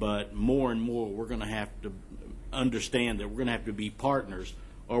 but more and more we're going to have to understand that we're going to have to be partners,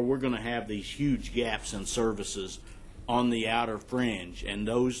 or we're going to have these huge gaps in services on the outer fringe, and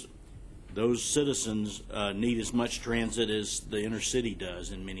those citizens need as much transit as the inner city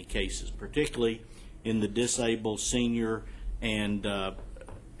does in many cases, particularly in the disabled, senior, and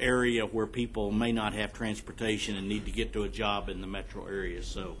area where people may not have transportation and need to get to a job in the metro area.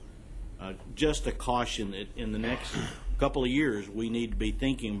 So just a caution that in the next couple of years we need to be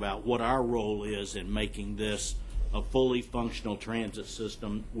thinking about what our role is in making this a fully functional transit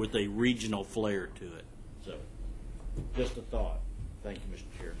system with a regional flair to it. So just a thought. Thank you, Mr.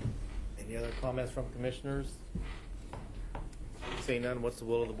 Chair. Any other comments from commissioners? Seeing none, what's the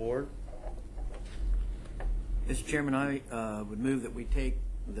will of the board? Mr. Chairman, I would move that we take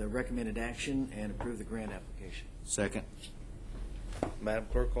the recommended action and approve the grant application. Second. Madam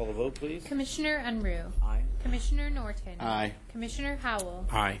Clerk, call the vote, please. Commissioner Unruh. Aye. Commissioner Norton. Aye. Commissioner Howell.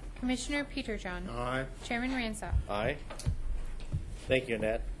 Aye. Commissioner PETERJOHN. Aye. Chairman Ransah. Aye. Thank you,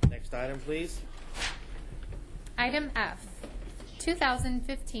 Annette. Next item, please. Item F,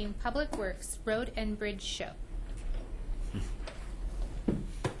 2015 Public Works Road and Bridge Show.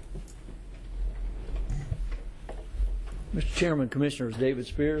 Mr. Chairman, Commissioners, David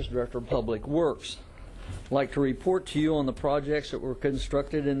Spears, Director of Public Works. I'd like to report to you on the projects that were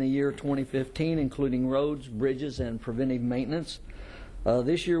constructed in the year 2015, including roads, bridges, and preventive maintenance.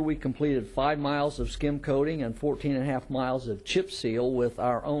 This year we completed 5 miles of skim coating and 14.5 miles of chip seal with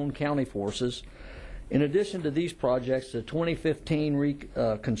our own county forces. In addition to these projects, the 2015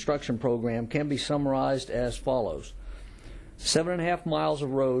 reconstruction program can be summarized as follows. 7.5 miles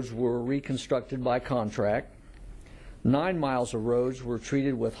of roads were reconstructed by contract. 9 miles of roads were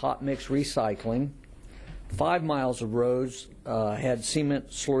treated with hot mix recycling. 5 miles of roads had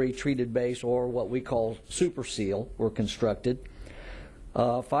cement slurry treated base, or what we call super seal, were constructed.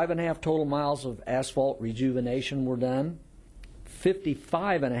 5.5 total miles of asphalt rejuvenation were done.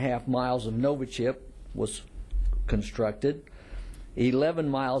 55.5 miles of NovaChip was constructed. 11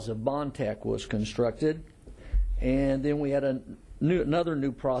 miles of Bondtech was constructed. And then we had another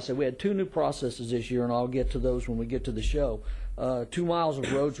new process. We had 2 new processes this year, and I'll get to those when we get to the show. 2 miles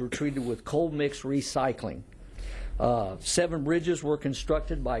of roads were treated with cold mix recycling. 7 bridges were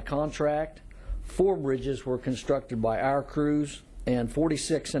constructed by contract. 4 bridges were constructed by our crews, and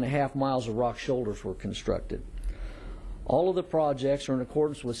 46.5 miles of rock shoulders were constructed. All of the projects are in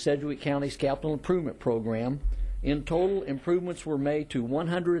accordance with Sedgwick County's capital improvement program. In total, improvements were made to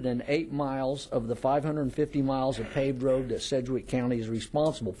 108 miles of the 550 miles of paved road that Sedgwick County is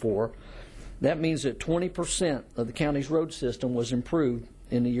responsible for. That means that 20% of the county's road system was improved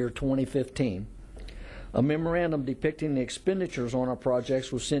in the year 2015. A memorandum depicting the expenditures on our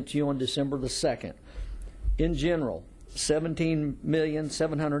projects was sent to you on December the 2nd. In general,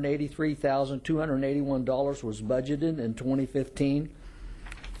 $17,783,281 was budgeted in 2015.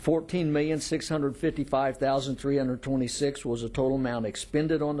 $14,655,326 was the total amount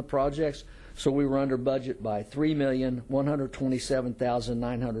expended on the projects, so we were under budget by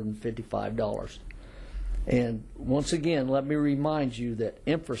 $3,127,955. And once again, let me remind you that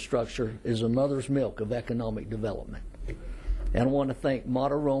infrastructure is a mother's milk of economic development. And I want to thank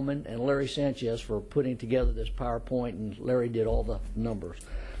Mata Roman and Larry Sanchez for putting together this PowerPoint, and Larry did all the numbers.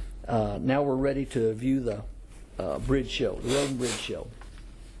 Now we're ready to view the bridge show, the road and bridge show.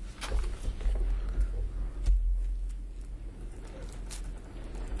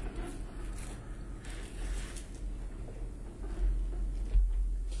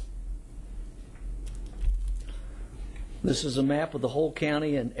 This is a map of the whole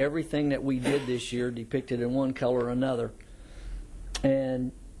county and everything that we did this year depicted in one color or another.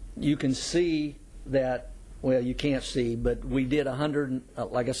 And you can see that, well, you can't see, but we did 100,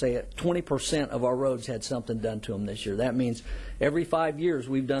 like I say, 20% of our roads had something done to them this year. That means every 5 years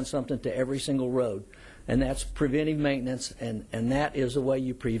we've done something to every single road. And that's preventive maintenance, and that is the way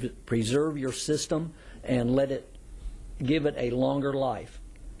you preserve your system and give it a longer life.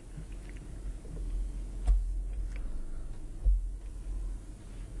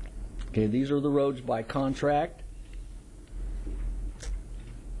 Okay, these are the roads by contract.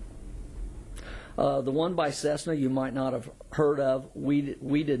 The one by Cessna you might not have heard of.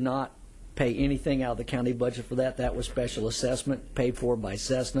 We did not pay anything out of the county budget for that. That was special assessment paid for by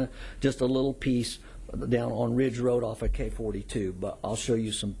Cessna, just a little piece down on Ridge Road off of K42. But I'll show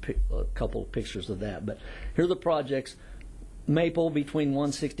you a couple of pictures of that. But here are the projects. Maple between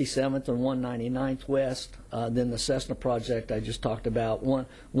 167th and 199th West. Then the Cessna project I just talked about.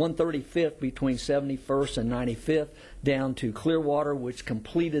 135th between 71st and 95th down to Clearwater, which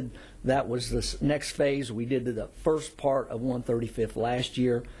completed, that was the next phase. We did the first part of 135th last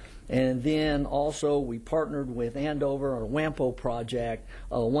year. And then also we partnered with Andover on a WAMPO project,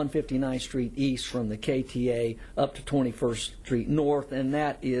 159th Street East from the KTA up to 21st Street North, and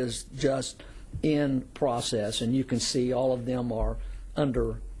that is just in process, and you can see all of them are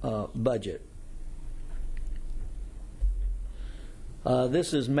under budget.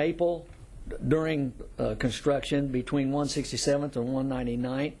 This is Maple during construction between 167th and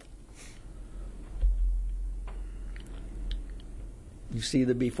 199th. You see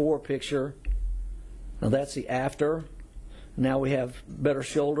the before picture. Now that's the after. Now we have better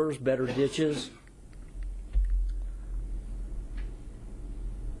shoulders, better ditches.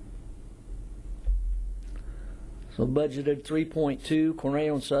 So budgeted 3.2.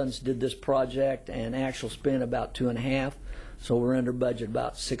 Corneo and Sons did this project and actual spent about 2.5. So we're under budget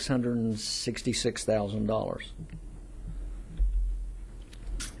about $666,000.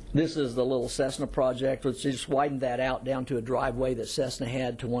 This is the little Cessna project, which just widened that out down to a driveway that Cessna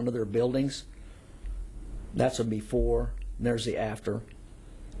had to one of their buildings. That's a before. There's the after.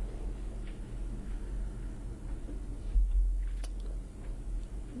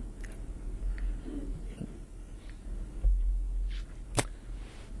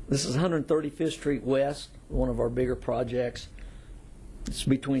 This is 135th Street West, one of our bigger projects. It's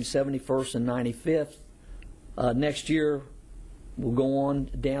between 71st and 95th. Next year, we'll go on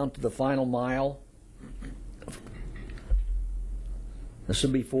down to the final mile. This is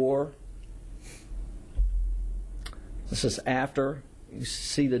before. This is after. You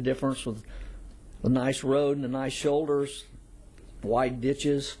see the difference with the nice road and the nice shoulders, wide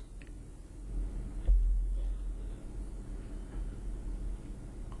ditches.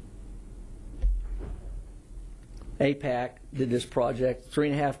 APAC did this project,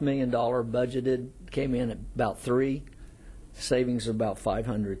 $3.5 million budgeted, came in at about $3 million, savings of about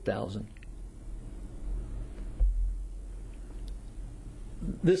 $500,000.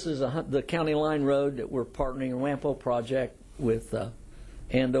 This is the county line road that we're partnering in WAMPO project with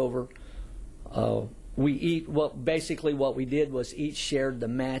Andover. Basically what we did was each shared the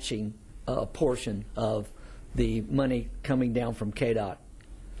matching portion of the money coming down from KDOT.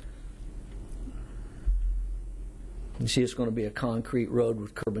 You see it's going to be a concrete road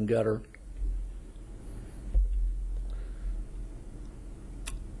with curb and gutter.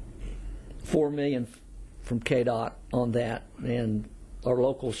 $4 million from KDOT on that, and our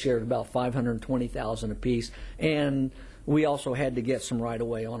locals shared about $520,000 apiece, and we also had to get some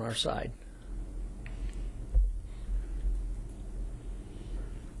right-of-way on our side.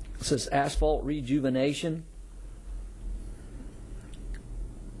 This is asphalt rejuvenation.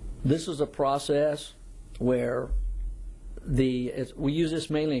 This is a process where we use this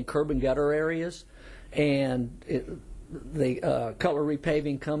mainly in curb and gutter areas, and the color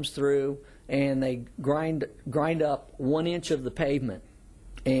repaving comes through, and they grind up 1 inch of the pavement,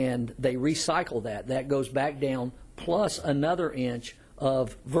 and they recycle that. That goes back down, plus another inch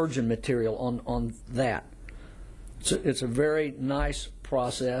of virgin material on that. It's a very nice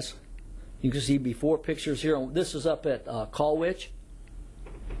process. You can see before pictures here. This is up at Colwich,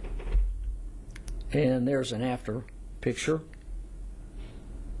 and there's an after picture.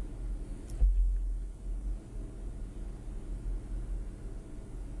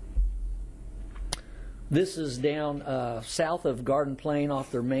 This is down south of Garden Plain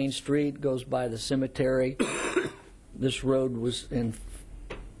off their main street, goes by the cemetery. This road was in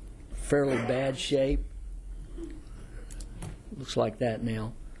fairly bad shape. Looks like that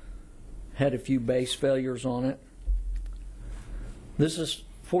now. Had a few base failures on it. This is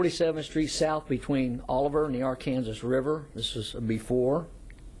 47th Street South between Oliver and the Arkansas River. This is a before.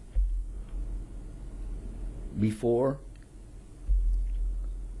 Before.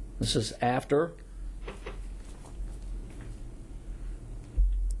 This is after.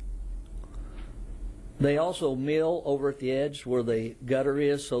 They also mill over at the edge where the gutter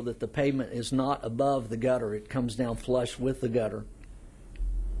is so that the pavement is not above the gutter. It comes down flush with the gutter.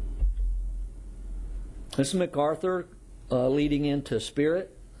 This is MacArthur leading into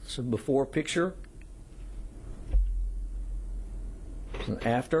Spirit. This is a before picture. This is an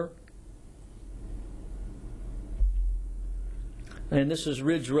after. And this is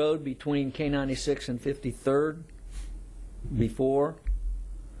Ridge Road between K96 and 53rd. Before.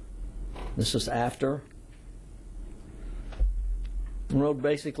 This is after. The road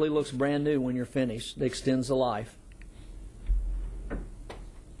basically looks brand new when you're finished. It extends the life.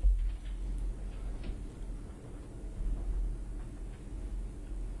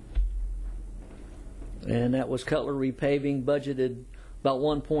 And that was Cutler repaving, budgeted about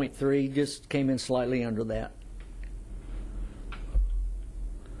 1.3, just came in slightly under that.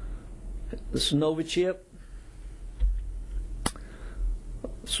 This is Nova Chip.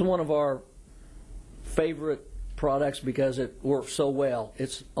 It's one of our favorite products because it works so well.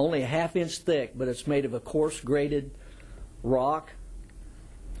 It's only a ½ inch thick, but it's made of a coarse graded rock,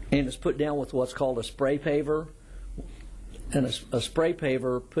 and it's put down with what's called a spray paver. And a spray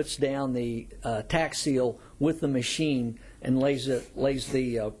paver puts down the tack seal with the machine and lays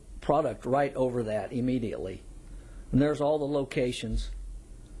the product right over that immediately. And there's all the locations.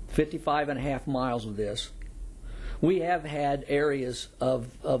 55.5 miles of this. We have had areas of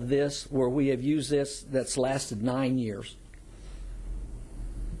this where we have used this that's lasted 9 years.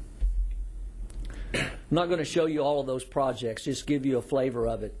 I'm not going to show you all of those projects, just give you a flavor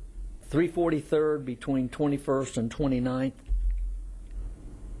of it. 343rd between 21st and 29th.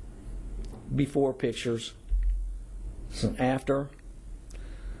 Before pictures. Some after.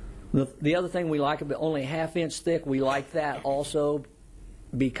 The other thing we like about only a ½ inch thick, we like that also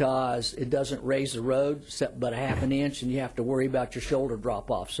because it doesn't raise the road but a ½ inch, and you have to worry about your shoulder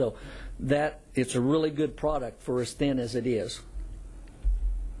drop off. So that it's a really good product for as thin as it is.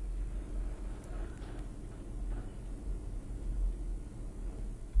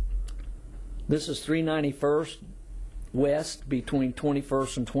 This is 391st West between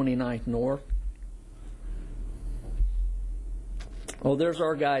 21st and 29th North. Oh, there's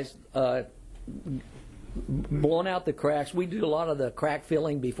our guys blowing out the cracks. We do a lot of the crack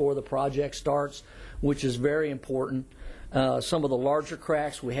filling before the project starts, which is very important. Some of the larger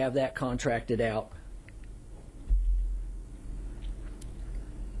cracks, we have that contracted out.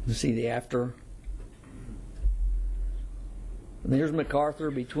 You see the after. And here's MacArthur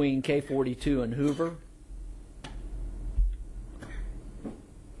between K42 and Hoover.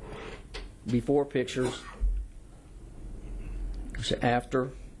 Before pictures. There's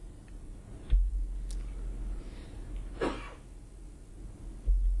after.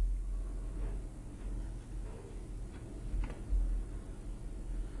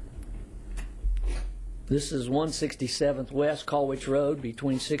 This is 167th West Colwich Road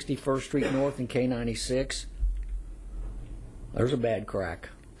between 61st Street North and K96. There's a bad crack.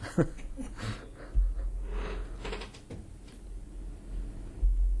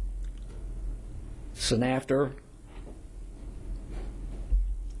 It's an after.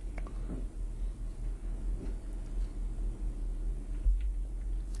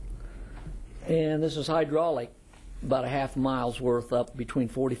 And this is hydraulic, about a ½ mile's worth up between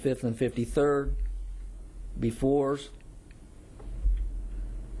 45th and 53rd. Befores.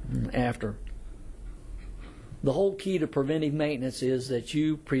 And after. The whole key to preventive maintenance is that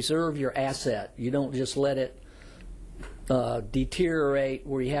you preserve your asset. You don't just let it deteriorate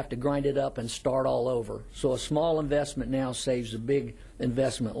where you have to grind it up and start all over. So a small investment now saves a big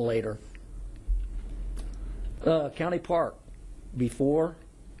investment later. County Park. Before.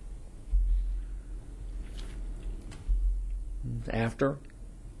 After.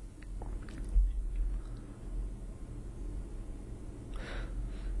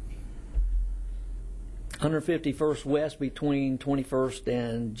 151st West between 21st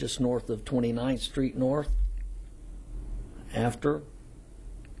and just north of 29th Street North. After.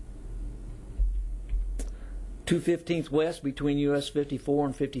 215th West between US 54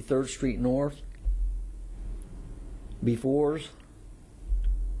 and 53rd Street North. Befores.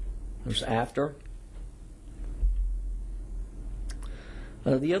 There's after.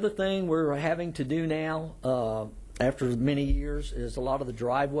 The other thing we're having to do now, after many years, is a lot of the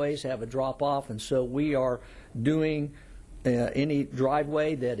driveways have a drop-off, and so we are doing any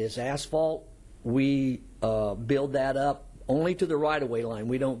driveway that is asphalt, we build that up only to the right-of-way line.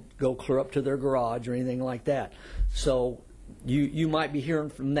 We don't go clear up to their garage or anything like that. So you might be hearing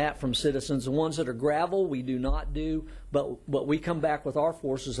from citizens. The ones that are gravel, we do not do, but we come back with our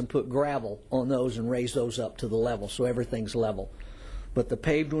forces and put gravel on those and raise those up to the level, so everything's level. But the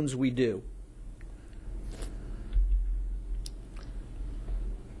paved ones we do.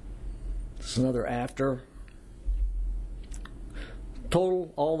 This is another after.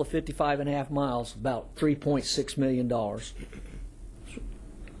 Total, all the 55.5 miles, about $3.6 million.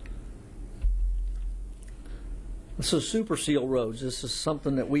 This is super seal roads. This is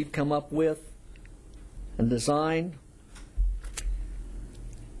something that we've come up with and designed.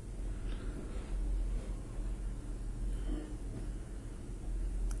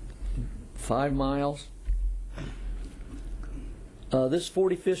 $5 miles. This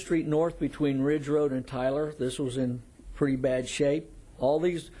 45th Street North between Ridge Road and Tyler. This was in pretty bad shape. All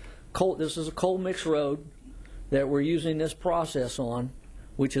these, this is a coal mix road that we're using this process on,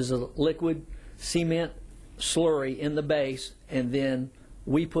 which is a liquid cement slurry in the base, and then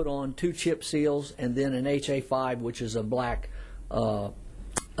we put on 2 chip seals and then an HA5, which is a black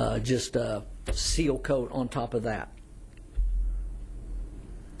just a seal coat on top of that.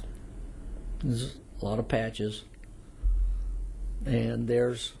 There's a lot of patches. And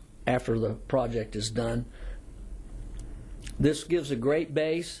there's, after the project is done, this gives a great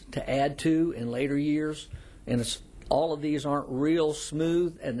base to add to in later years, and all of these aren't real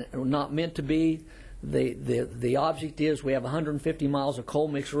smooth and not meant to be. The object is we have 150 miles of coal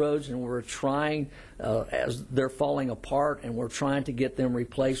mix roads, and we're trying, as they're falling apart, and we're trying to get them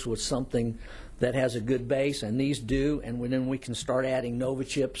replaced with something that has a good base, and these do, and then we can start adding Nova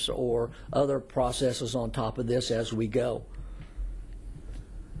chips or other processes on top of this as we go.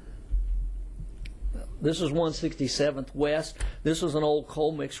 This is 167th West. This was an old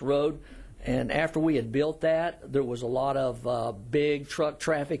coal mix road, and after we had built that, there was a lot of big truck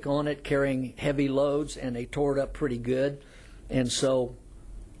traffic on it carrying heavy loads, and they tore it up pretty good. And so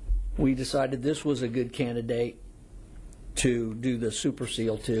we decided this was a good candidate to do the super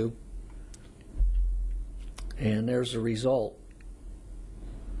seal to. And there's the result.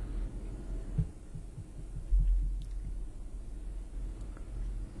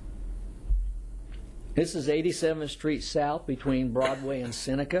 This is 87th Street South between Broadway and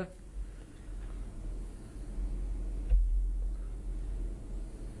Seneca.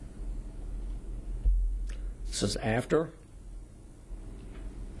 This is after.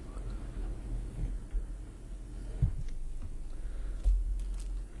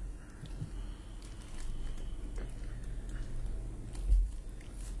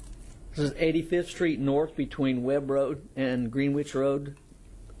 This is 85th Street North between Webb Road and Greenwich Road.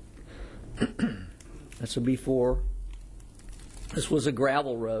 That's a before. This was a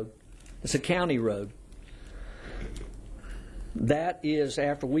gravel road. It's a county road. That is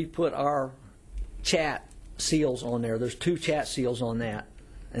after we put our chat seals on there. There's 2 chat seals on that.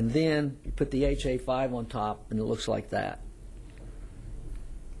 And then you put the HA5 on top, and it looks like that.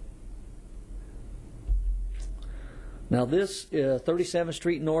 Now this 37th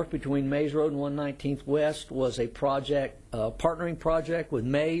Street North between Mays Road and 119th West was a project, partnering project with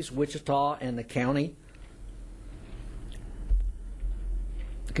Mays, Wichita, and the county.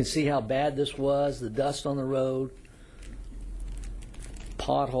 You can see how bad this was, the dust on the road,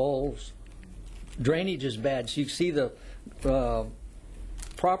 potholes. Drainage is bad. So you can see the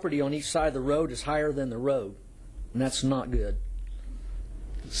property on each side of the road is higher than the road, and that's not good.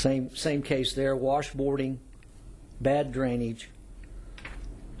 Same case there, washboarding, bad drainage.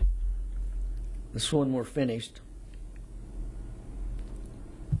 This one we're finished.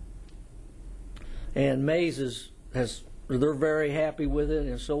 And Mays they're very happy with it,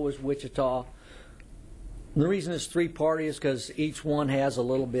 and so is Wichita. And the reason it's 3-party is because each one has a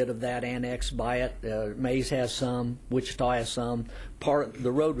little bit of that annexed by it. Mays has some, Wichita has some.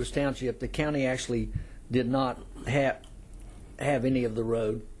 The road was township. The county actually did not have any of the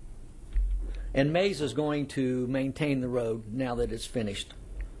road. And Mays is going to maintain the road now that it's finished.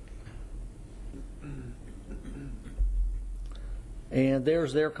 And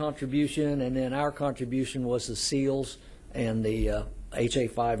there's their contribution, and then our contribution was the seals and the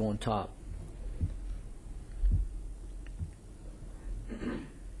HA5 on top.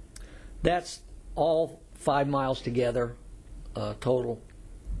 That's all 5 miles together, total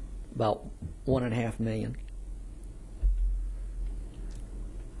about $1.5 million.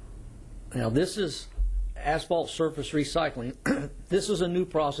 Now this is asphalt surface recycling. This is a new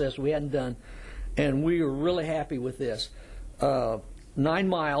process we hadn't done, and we were really happy with this. 9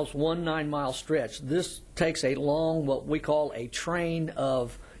 miles, one 9-mile stretch. This takes a long, what we call a train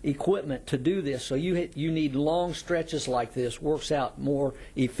of equipment to do this. So you need long stretches like this. Works out more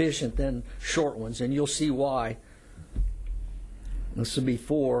efficient than short ones, and you'll see why. This is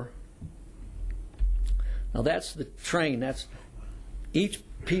before. Now that's the train. That's each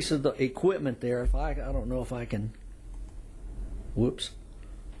piece of the equipment there. If I don't know if I can. Whoops.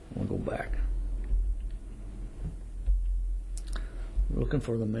 I'll go back. Looking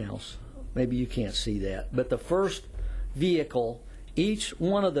for the mouse. Maybe you can't see that. But the first vehicle, each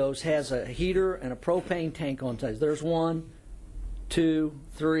one of those has a heater and a propane tank on top. There's 1, 2,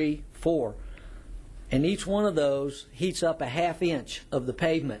 3, 4. And each one of those heats up a 1/2 inch of the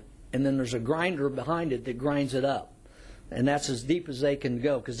pavement. And then there's a grinder behind it that grinds it up. And that's as deep as they can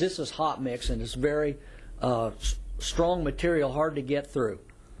go, because this is hot mix and it's very strong material, hard to get through.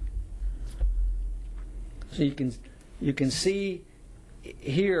 So you can see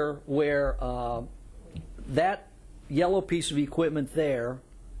here where that yellow piece of equipment there,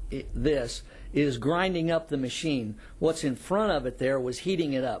 this is grinding up the machine. What's in front of it there was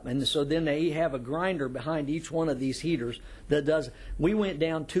heating it up, and so then they have a grinder behind each one of these heaters that does. We went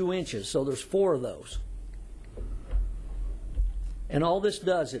down 2 inches, so there's 4 of those. And all this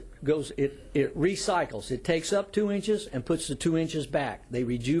does, it recycles. It takes up 2 inches and puts the 2 inches back. They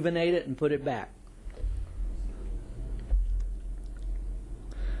rejuvenate it and put it back.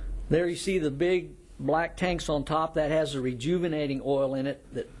 There you see the big black tanks on top. That has a rejuvenating oil in it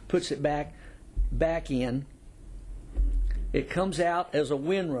that puts it back in. It comes out as a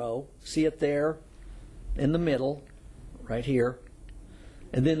windrow. See it there in the middle, right here.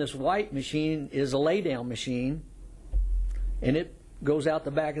 And then this white machine is a lay-down machine, and it goes out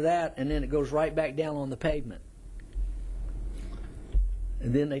the back of that, and then it goes right back down on the pavement.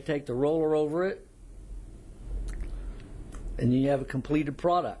 And then they take the roller over it, and you have a completed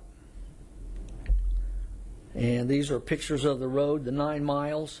product. And these are pictures of the road, the 9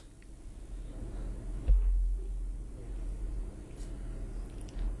 miles.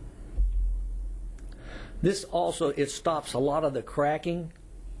 This also, it stops a lot of the cracking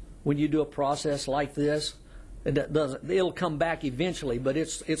when you do a process like this. It'll come back eventually, but it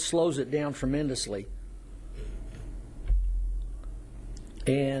slows it down tremendously.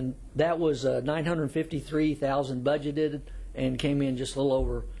 And that was $953,000 budgeted and came in just a little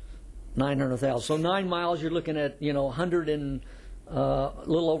over $900,000. So 9 miles, you're looking at, you know, a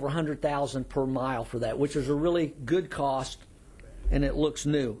little over $100,000 per mile for that, which is a really good cost, and it looks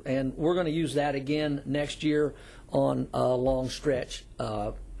new. And we're going to use that again next year on a long stretch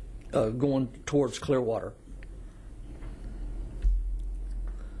going towards Clearwater.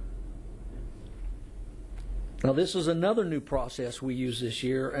 Now this is another new process we use this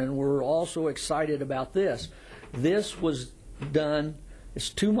year, and we're also excited about this. This was done. It's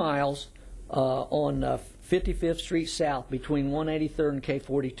 2 miles on 55th Street South between 183rd and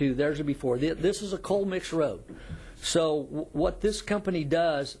K42. There's a before. This is a coal mix road. So what this company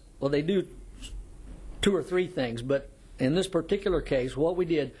does, well, they do 2 or 3 things, but in this particular case, what we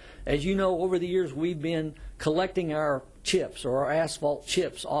did, as you know, over the years we've been collecting our chips or our asphalt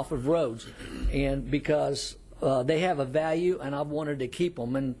chips off of roads, and because they have a value, and I've wanted to keep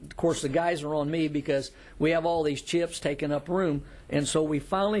them. And of course, the guys are on me because we have all these chips taking up room. And so we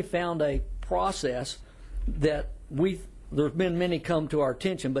finally found a process that there's been many come to our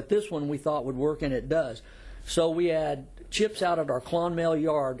attention, but this one we thought would work, and it does. So we had chips out at our Clonmel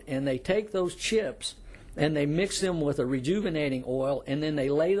yard, and they take those chips and they mix them with a rejuvenating oil, and then they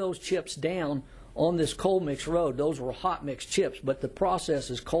lay those chips down on this coal mix road. Those were hot mix chips, but the process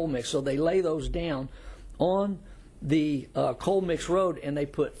is coal mix. So they lay those down on the coal mix road, and they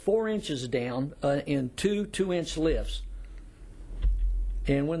put 4 inches down in 2 2-inch lifts.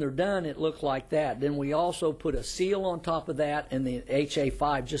 And when they're done, it looks like that. Then we also put a seal on top of that and the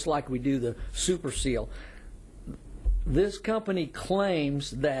HA5, just like we do the super seal. This company claims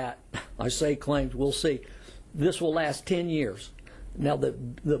that, I say claims, we'll see, this will last 10 years. Now the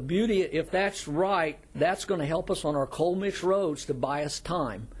beauty, if that's right, that's going to help us on our coal mix roads to buy us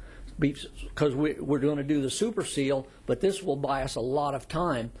time, because we're going to do the super seal, but this will buy us a lot of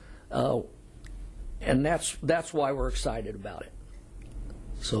time, and that's why we're excited about it.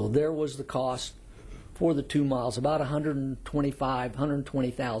 So there was the cost for the 2 miles, about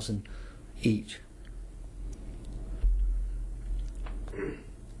 120,000 each.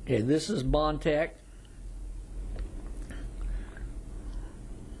 Okay, this is Bontech.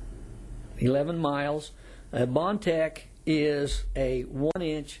 11 miles. Bontech is a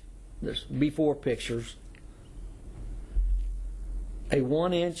 1-inch, there's before pictures, a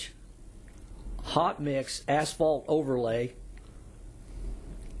 1-inch hot mix asphalt overlay.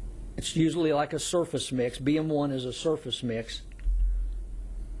 It's usually like a surface mix. BM1 is a surface mix,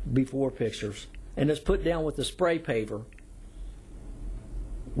 before pictures. And it's put down with the spray paver,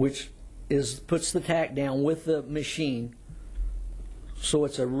 which puts the tack down with the machine. So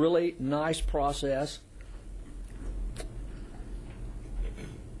it's a really nice process.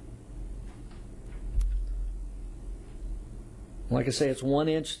 Like I say, it's 1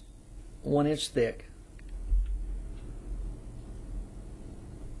 inch thick.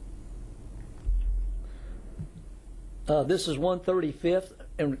 This is 135th,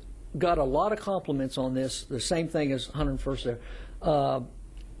 and got a lot of compliments on this. The same thing as 101st there.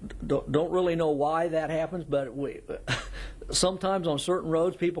 Don't really know why that happens, but sometimes on certain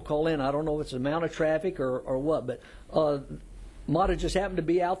roads people call in. I don't know if it's the amount of traffic or what, but might have just happened to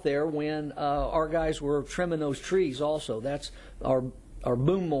be out there when our guys were trimming those trees also. That's our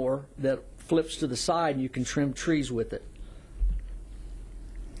boom mower that flips to the side, and you can trim trees with it.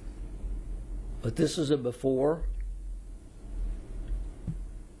 But this is a before.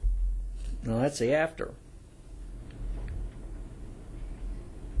 Now that's the after.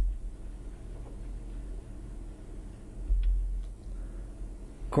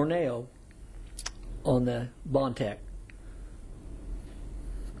 Corneo on the Bontech.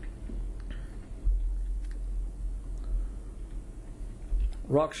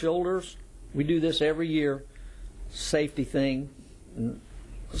 Rock shoulders, we do this every year, safety thing.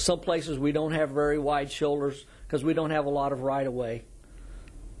 Some places we don't have very wide shoulders because we don't have a lot of right-of-way.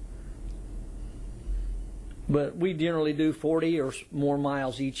 But we generally do 40 or more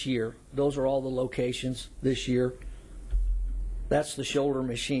miles each year. Those are all the locations this year. That's the shoulder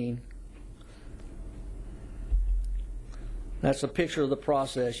machine. That's a picture of the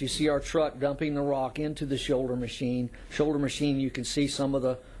process. You see our truck dumping the rock into the shoulder machine. Shoulder machine, you can see some of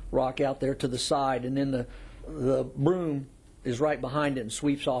the rock out there to the side, and then the broom is right behind it and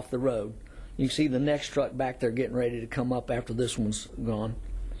sweeps off the road. You can see the next truck back there getting ready to come up after this one's gone.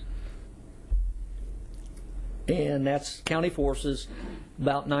 And that's county forces,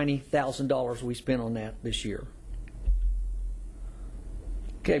 about $90,000 we spent on that this year.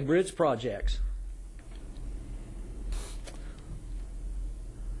 Okay, bridge projects.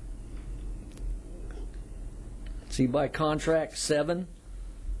 See, by contract, 7.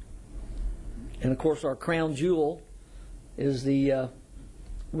 And of course, our crown jewel is the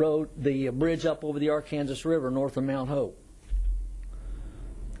bridge up over the Arkansas River north of Mount Hope.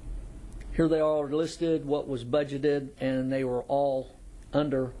 Here they are listed, what was budgeted, and they were all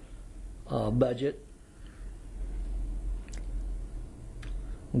under budget.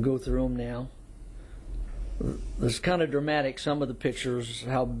 We'll go through them now. It's kind of dramatic, some of the pictures,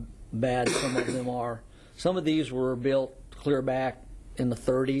 how bad some of them are. Some of these were built clear back in the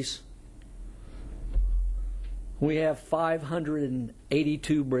 30s. We have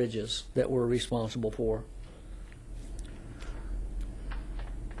 582 bridges that we're responsible for.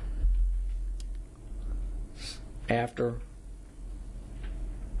 After.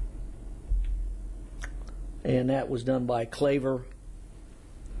 And that was done by Claver.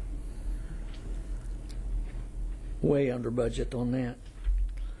 Way under budget on that.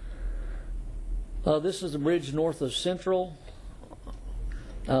 This is the bridge north of Central.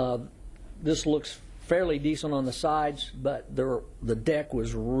 This looks fairly decent on the sides, but the deck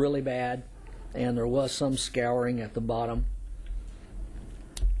was really bad, and there was some scouring at the bottom.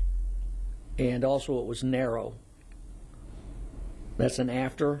 And also it was narrow. That's an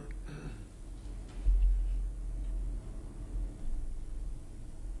after.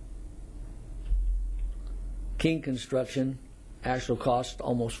 King Construction, actual cost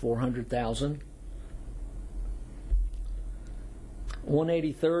almost $400,000.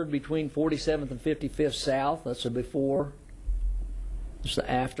 183rd between 47th and 55th South, that's a before. That's the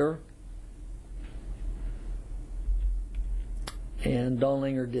after. And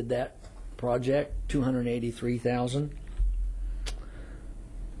Donlinger did that project, $283,000.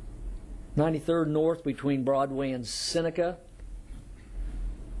 93rd North between Broadway and Seneca.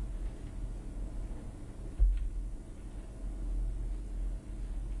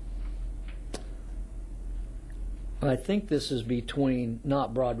 I think this is between,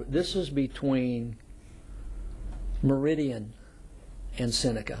 not Broadway, this is between Meridian and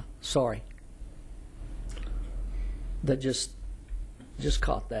Seneca. Sorry. That just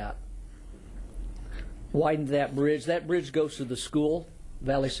caught that. Widened that bridge. That bridge goes to the school,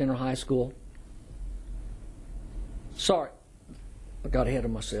 Valley Center High School. Sorry, I got ahead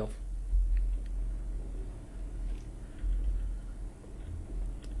of myself.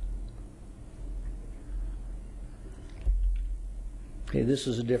 Okay, this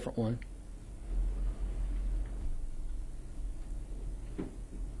is a different one.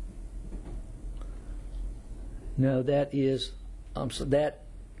 No, that is, so that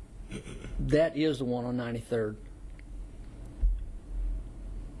is the one on 93rd.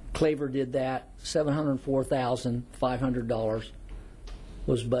 Claver did that. $704,500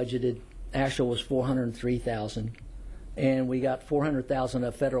 was budgeted. Actual was $403,000, and we got $400,000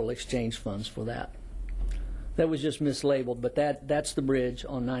 of federal exchange funds for that. That was just mislabeled, but that's the bridge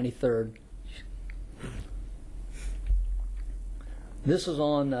on 93rd. This is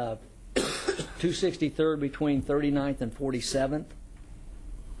on 263rd between 39th and 47th.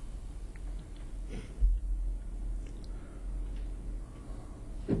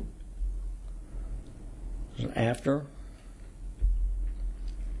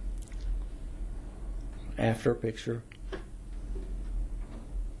 After picture.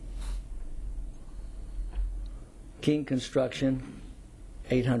 King Construction,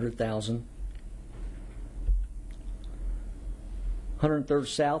 $800,000. 103rd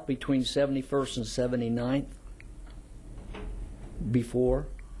South between 71st and 79th. Before.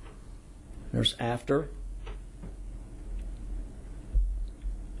 There's after.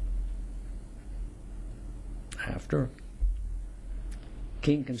 After.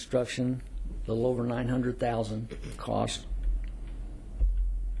 King Construction, a little over $900,000 cost.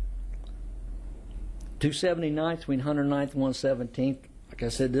 279th between 109th and 117th. Like I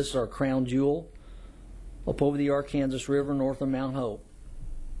said, this is our crown jewel up over the Arkansas River north of Mount Hope.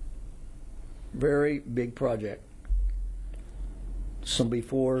 Very big project. Some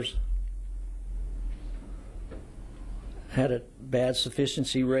befores. Had a bad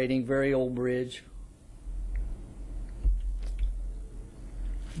sufficiency rating, very old bridge.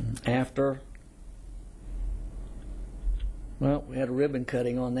 After. Well, we had a ribbon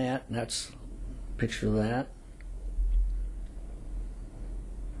cutting on that, and that's a picture of that.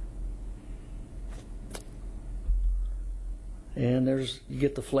 And there's, you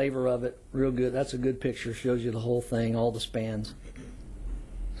get the flavor of it real good. That's a good picture, shows you the whole thing, all the spans.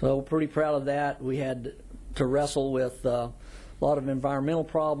 So pretty proud of that. We had to wrestle with a lot of environmental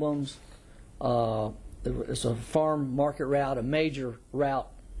problems. It's a farm market route, a major route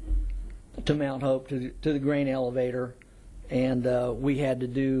to Mount Hope, to the grain elevator, and we had to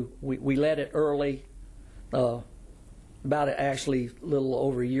do, we let it early, actually a little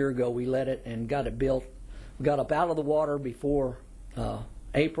over a year ago we let it and got it built. We got up out of the water before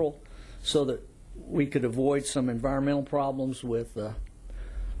April so that we could avoid some environmental problems with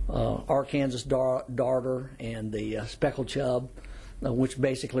Arkansas darter and the speckled chub, which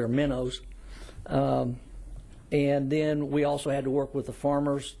basically are minnows. And then we also had to work with the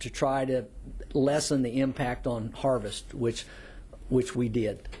farmers to try to lessen the impact on harvest, which we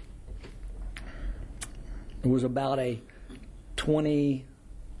did. It was about a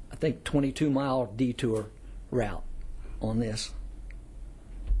 22-mile detour route on this.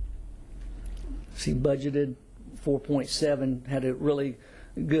 See, budgeted 4.7, had a really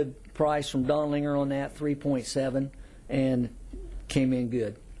good price from Donlinger on that, 3.7, and came in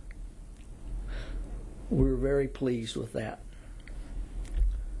good. We were very pleased with that.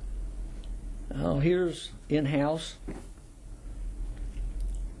 Here's in-house.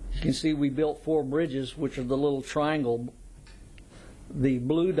 You can see we built 4 bridges, which are the little triangle. The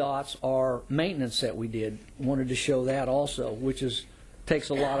blue dots are maintenance that we did. Wanted to show that also, which takes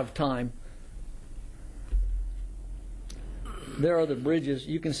a lot of time. There are the bridges.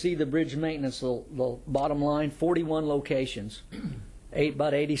 You can see the bridge maintenance, the bottom line, 41 locations.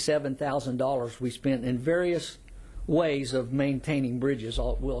 About $87,000 we spent in various ways of maintaining bridges.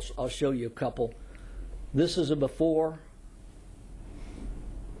 I'll show you a couple. This is a before.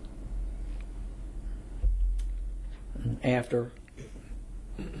 And after.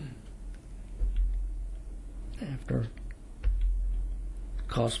 After.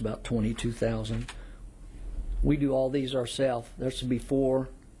 Costs about $22,000. We do all these ourselves. There's the before.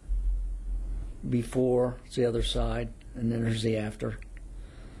 Before, it's the other side. And then there's the after.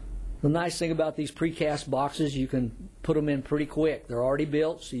 The nice thing about these precast boxes, you can put them in pretty quick. They're already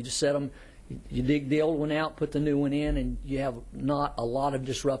built, so you just set them, you dig the old one out, put the new one in, and you have not a lot of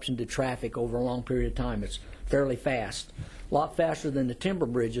disruption to traffic over a long period of time. It's fairly fast. A lot faster than the timber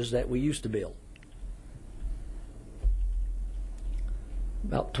bridges that we used to build.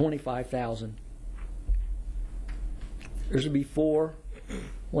 about 25,000. There's a before,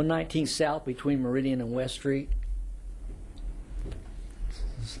 119 South between Meridian and West Street.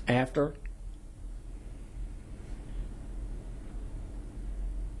 After.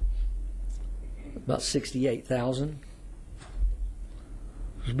 About 68,000.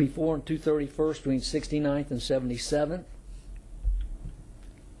 There's before on 231st between 69th and 77th.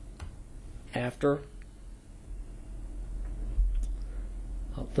 After.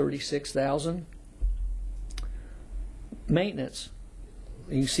 About 36,000. Maintenance.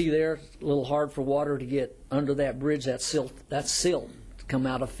 You see there, it's a little hard for water to get under that bridge. That's silt to come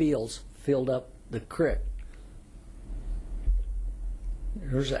out of fields, filled up the creek.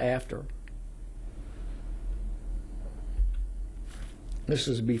 Here's the after. This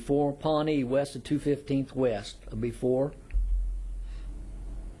is before Pawnee, west of 215th West. A before.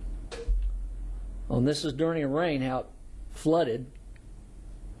 And this is during a rain, how it flooded.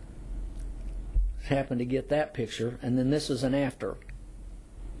 Happened to get that picture. And then this is an after.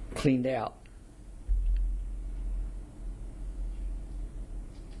 Cleaned out.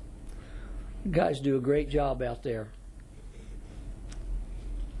 You guys do a great job out there.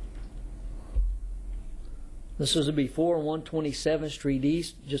 This is a before 127th Street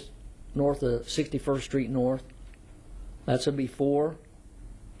East, just north of 61st Street North. That's a before.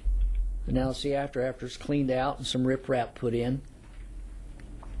 And now it's the after. After it's cleaned out and some riprap put in.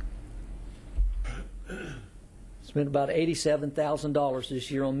 Spent about $87,000 this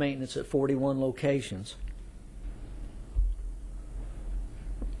year on maintenance at 41 locations.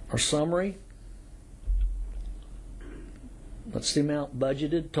 Our summary. That's the amount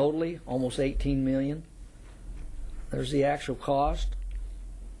budgeted totally, almost $18 million. There's the actual cost.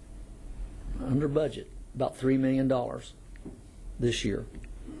 Under budget, about $3 million this year.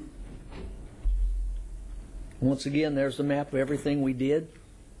 Once again, there's the map of everything we did.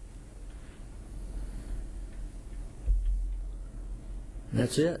 And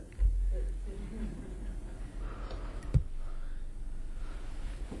that's it.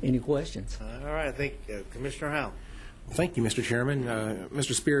 Any questions? All right, I think Commissioner Howell. Thank you, Mr. Chairman.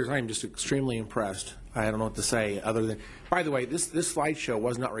 Mr. Spears, I am just extremely impressed. I don't know what to say other than, by the way, this slideshow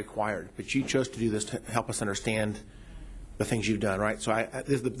was not required, but you chose to do this to help us understand the things you've done, right? So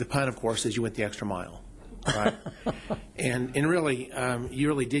the pun, of course, is you went the extra mile, right? and really, you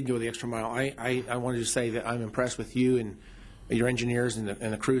really did go the extra mile. I wanted to say that I'm impressed with you and your engineers and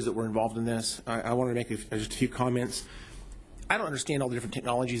the crews that were involved in this. I wanted to make just a few comments. I don't understand all the different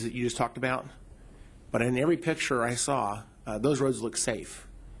technologies that you just talked about, but in every picture I saw, those roads look safe,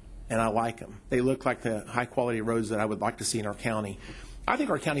 and I like them. They look like the high-quality roads that I would like to see in our county. I think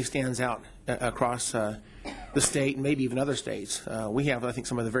our county stands out across the state and maybe even other states. We have, I think,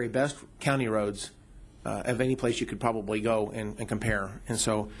 some of the very best county roads of any place you could probably go and compare. And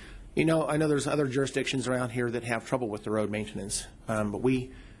so, you know, I know there's other jurisdictions around here that have trouble with the road maintenance, but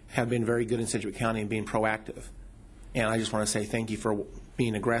we have been very good in Sedgwick County in being proactive. And I just want to say thank you for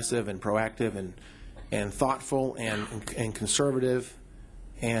being aggressive and proactive and thoughtful and conservative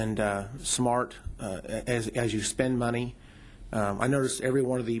and smart as you spend money. I noticed every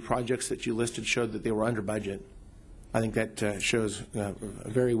one of the projects that you listed showed that they were under budget. I think that shows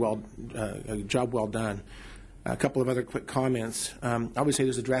a job well done. A couple of other quick comments. I would say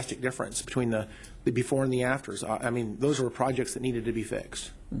there's a drastic difference between the before and the afters. I mean, those were projects that needed to be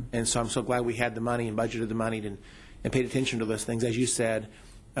fixed. And so I'm so glad we had the money and budgeted the money and paid attention to those things. As you said,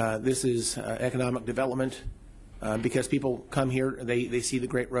 this is economic development because people come here, they see the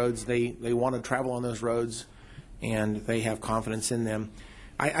great roads, they want to travel on those roads, and they have confidence in them.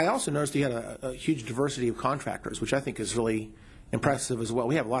 I also noticed you had a huge diversity of contractors, which I think is really impressive as well.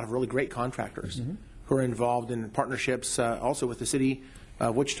 We have a lot of really great contractors who are involved in partnerships also with the city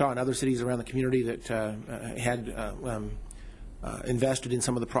of Wichita and other cities around the community that had invested in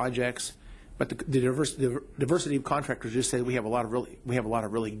some of the projects. But the diversity of contractors just say we have a lot of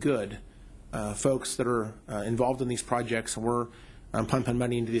really good folks that are involved in these projects, and we're pumping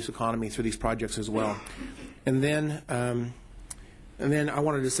money into this economy through these projects as well. And then I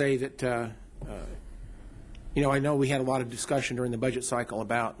wanted to say that you know, I know we had a lot of discussion during the budget cycle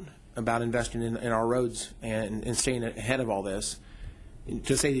about investing in our roads and staying ahead of all this.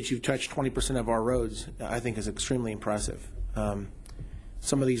 To say that you've touched 20% of our roads, I think is extremely impressive.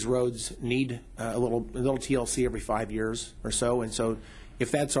 Some of these roads need a little TLC every 5 years or so, and so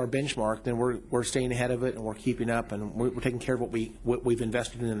if that's our benchmark, then we're staying ahead of it and we're keeping up and we're taking care of what we've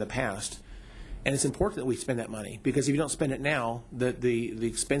invested in the past. And it's important that we spend that money because if you don't spend it now, the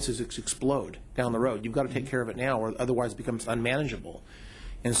expenses explode down the road. You've got to take care of it now, or otherwise it becomes unmanageable.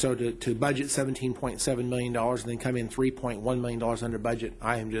 And so to budget $17.7 million and then come in $3.1 million under budget,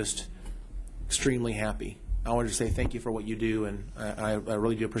 I am just extremely happy. I wanted to say thank you for what you do, and I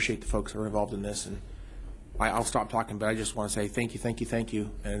really do appreciate the folks that are involved in this. And I'll stop talking, but I just want to say thank you, thank you, thank you.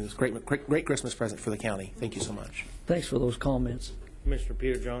 And it's a great Christmas present for the county. Thank you so much. Thanks for those comments. Commissioner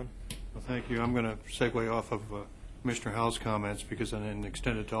PETERJOHN. Well, thank you. I'm going to segue off of Commissioner Howell's comments because I didn't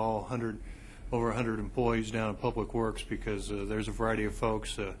extend it to all over 100 employees down in Public Works because there's a variety of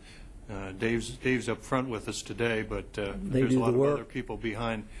folks. Dave's up front with us today, but there's a lot of other people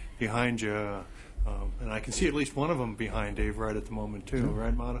behind you. And I can see at least one of them behind Dave right at the moment too,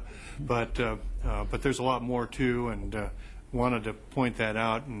 right, Mata? But there's a lot more too, and wanted to point that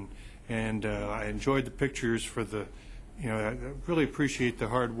out. And I enjoyed the pictures for the. I really appreciate the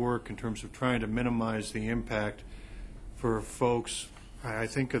hard work in terms of trying to minimize the impact for folks. I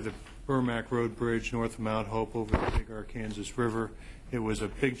think of the Burmack Road Bridge north of Mount Hope over the Big Arkansas River. It was a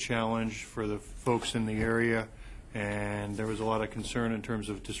big challenge for the folks in the area, and there was a lot of concern in terms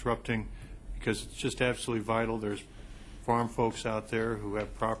of disrupting because it's just absolutely vital. There's farm folks out there who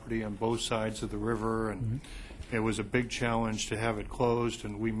have property on both sides of the river, and it was a big challenge to have it closed,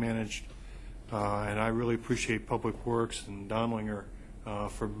 and we managed. And I really appreciate Public Works and Donlinger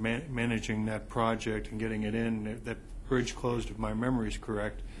for managing that project and getting it in. That bridge closed, if my memory is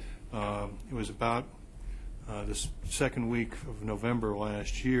correct. It was about the second week of November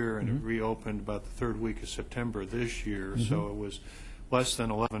last year, and it reopened about the third week of September this year. So it was less than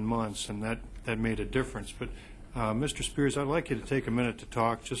 11 months, and that made a difference. But Mr. Spears, I'd like you to take a minute to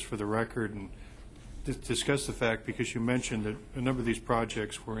talk, just for the record, and discuss the fact, because you mentioned that a number of these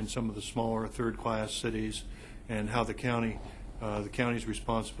projects were in some of the smaller third-class cities, and how the county's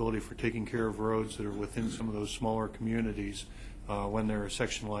responsibility for taking care of roads that are within some of those smaller communities when they're a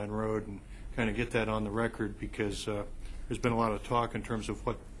section line road, and kind of get that on the record, because there's been a lot of talk in terms of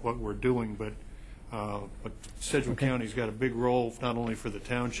what we're doing, but Sedgwick County's got a big role not only for the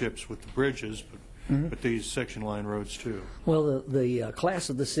townships with the bridges, but these section line roads too. Well, the class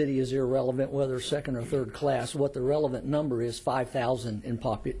of the city is irrelevant, whether second or third class. What the relevant number is 5,000 in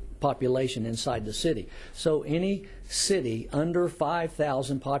population inside the city. So any city under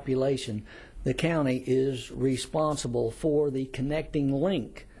 5,000 population, the county is responsible for the connecting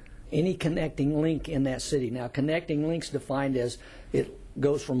link, any connecting link in that city. Now, connecting links defined as it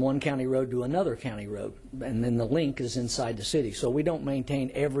goes from one county road to another county road, and then the link is inside the city. So we don't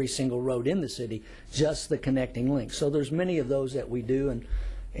maintain every single road in the city, just the connecting link. So there's many of those that we do,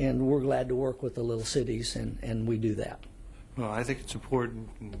 and we're glad to work with the little cities, and we do that. Well, I think it's important,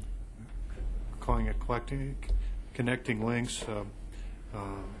 calling it connecting links,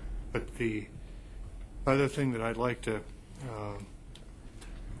 but the other thing that I'd like to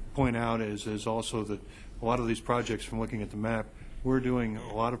point out is also that a lot of these projects, from looking at the map, we're doing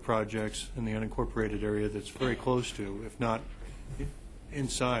a lot of projects in the unincorporated area that's very close to, if not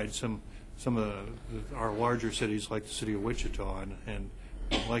inside, some of our larger cities like the city of Wichita. And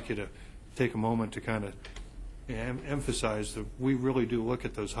I'd like you to take a moment to kind of emphasize that we really do look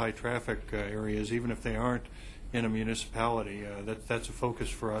at those high traffic areas, even if they aren't in a municipality. That's a focus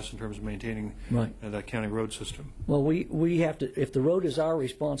for us in terms of maintaining that county road system. Well, we have to, if the road is our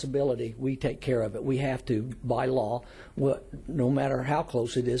responsibility, we take care of it. We have to, by law, no matter how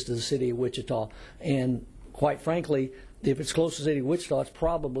close it is to the city of Wichita. And quite frankly, if it's close to the city of Wichita, it's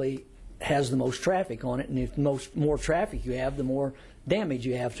probably has the most traffic on it. And if more traffic you have, the more damage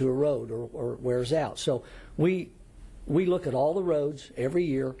you have to a road or wears out. So we look at all the roads every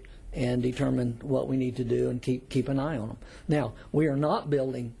year and determine what we need to do and keep an eye on them. Now, we are not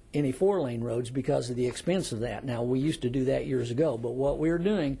building any 4-lane roads because of the expense of that. Now, we used to do that years ago, but what we're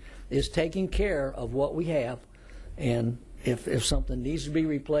doing is taking care of what we have, and if something needs to be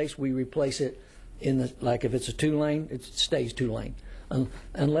replaced, we replace it like if it's a 2-lane, it stays 2-lane.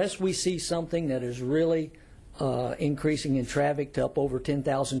 Unless we see something that is really increasing in traffic to up over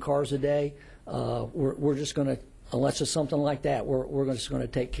 10,000 cars a day, we're just going to, unless it's something like that, we're just going to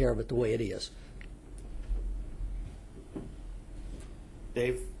take care of it the way it is.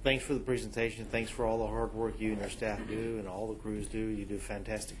 Dave, thanks for the presentation. Thanks for all the hard work you and your staff do and all the crews do. You do a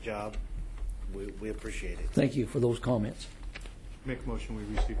fantastic job. We appreciate it. Thank you for those comments. Make a motion we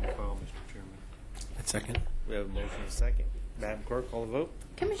receive and file, Mr. Chairman. Second. We have a motion and a second. Madam Clerk, call the vote.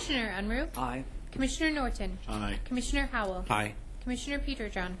 Commissioner Unruh? Aye. Commissioner Norton? Aye. Commissioner Howell? Aye. Commissioner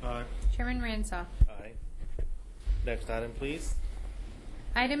PETERJOHN? Aye. Chairman Ransah? Aye. Next item, please.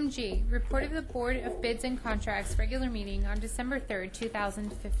 Item G, report of the Board of Bids and Contracts regular meeting on December 3rd,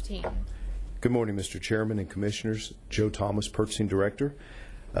 2015. Good morning, Mr. Chairman and Commissioners. Joe Thomas, Purchasing Director.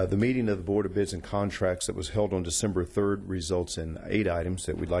 The meeting of the Board of Bids and Contracts that was held on December 3rd results in 8 items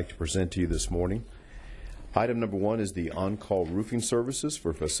that we'd like to present to you this morning. Item number 1 is the on-call roofing services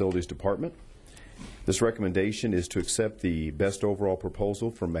for Facilities Department. This recommendation is to accept the best overall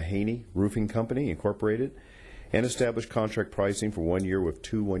proposal from Mahaney Roofing Company, Incorporated, and establish contract pricing for 1 year with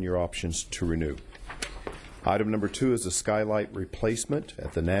 2 one-year options to renew. Item number 2 is the skylight replacement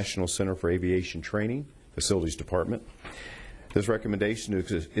at the National Center for Aviation Training, Facilities Department. This recommendation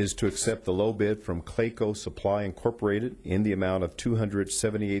is to accept the low bid from Clayco Supply Incorporated in the amount of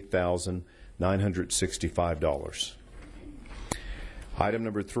 $278,965. Item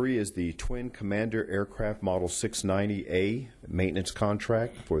number 3 is the Twin Commander Aircraft Model 690A maintenance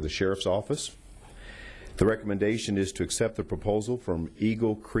contract for the Sheriff's Office. The recommendation is to accept the proposal from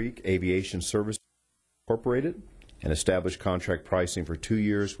Eagle Creek Aviation Service Incorporated and establish contract pricing for 2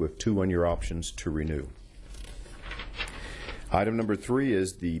 years with 2 one-year options to renew. Item number 3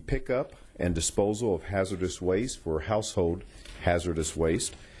 is the pickup and disposal of hazardous waste for household hazardous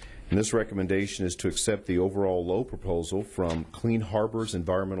waste. And this recommendation is to accept the overall low proposal from Clean Harbors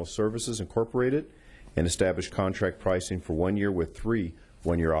Environmental Services Incorporated and establish contract pricing for 1 year with 3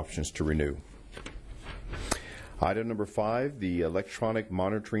 one-year options to renew. Item number 5, the electronic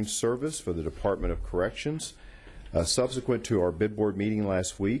monitoring service for the Department of Corrections. Subsequent to our bid board meeting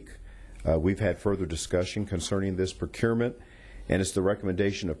last week, we've had further discussion concerning this procurement, and it's the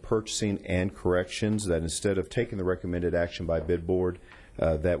recommendation of Purchasing and Corrections that instead of taking the recommended action by bid board,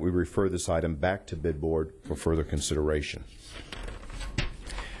 that we refer this item back to bid board for further consideration.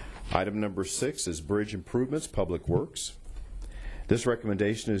 Item number 6 is Bridge Improvements, Public Works. This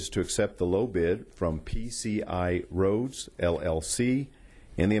recommendation is to accept the low bid from PCI Roads, LLC,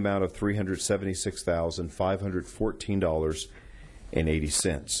 in the amount of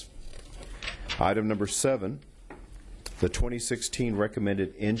 $376,514.80. Item number 7, the 2016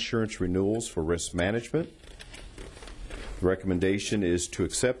 recommended insurance renewals for risk management. The recommendation is to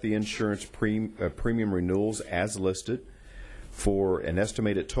accept the insurance premium renewals as listed for an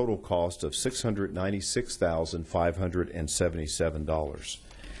estimated total cost of $696,577.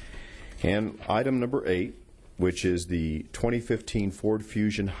 And item number 8, which is the 2015 Ford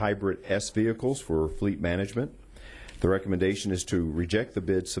Fusion Hybrid S vehicles for fleet management. The recommendation is to reject the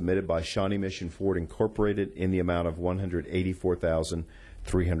bid submitted by Shawnee Mission Ford Incorporated in the amount of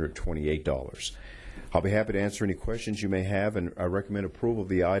 $184,328. I'll be happy to answer any questions you may have, and I recommend approval of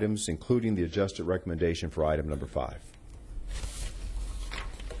the items, including the adjusted recommendation for item number 5.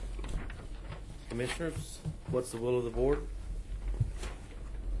 Commissioners, what's the will of the board?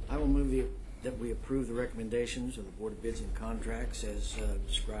 I will move that we approve the recommendations of the Board of Bids and Contracts as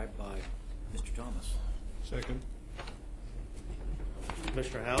described by Mr. Thomas. Second.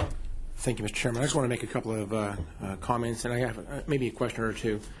 Commissioner Howell? Thank you, Mr. Chairman. I just want to make a couple of comments, and I have maybe a question or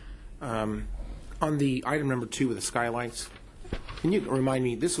two. On the item number 2 with the skylights, can you remind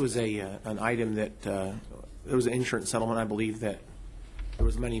me, this was an item that there was an insurance settlement, I believe, that there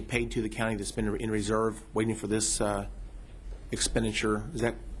was money paid to the county that's been in reserve waiting for this expenditure. Is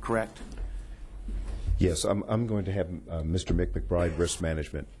that correct? Yes, I'm going to have Mr. Mick McBride, Risk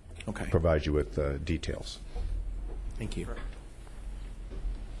Management, provide you with details. Thank you.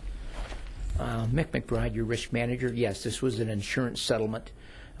 Mick McBride, your risk manager. Yes, this was an insurance settlement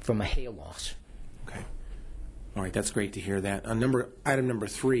from a hail loss. Okay. All right, that's great to hear that. Item number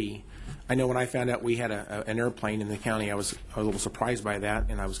 3, I know when I found out we had an airplane in the county, I was a little surprised by that,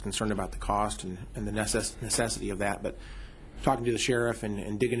 and I was concerned about the cost and the necessity of that. But talking to the sheriff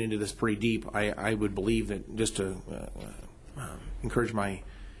and digging into this pretty deep, I would believe that just to encourage my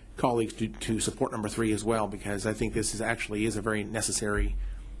colleagues to support number 3 as well, because I think this is actually a very necessary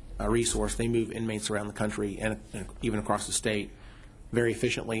resource. They move inmates around the country and even across the state very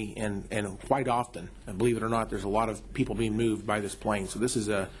efficiently and quite often. And believe it or not, there's a lot of people being moved by this plane. So this is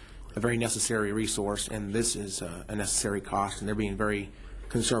a very necessary resource, and this is a necessary cost, and they're being very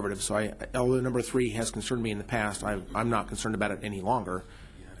conservative. So although number 3 has concerned me in the past, I'm not concerned about it any longer,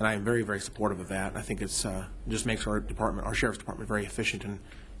 and I am very, very supportive of that. I think it's just makes our department, our sheriff's department, very efficient in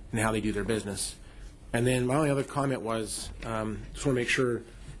how they do their business. And then my only other comment was just want to make sure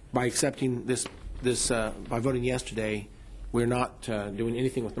by accepting this by voting yes today, we're not doing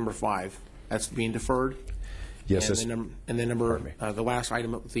anything with number 5. That's being deferred. Yes. And then the last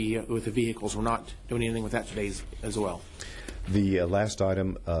item with the vehicles, we're not doing anything with that today as well. The last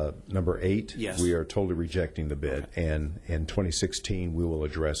item, number 8, yes. We are totally rejecting the bid, and in 2016 we will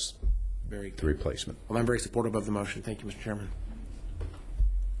address the replacement. Well, I'm very supportive of the motion. Thank you, Mr. Chairman.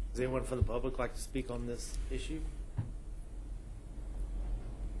 Does anyone from the public like to speak on this issue?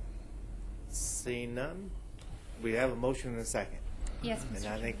 Seeing none, we have a motion and a second. Yes, Mr. And I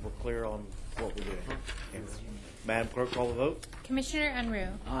Chairman. think we're clear on what we're doing. Okay. Madam Clerk, call the vote. Commissioner Unruh.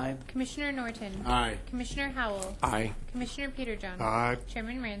 Aye. Commissioner Norton. Aye. Commissioner Howell. Aye. Commissioner Peterjohn. Aye.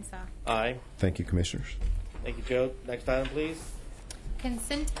 Chairman Ransah. Aye. Thank you, Commissioners. Thank you, Joe. Next item, please.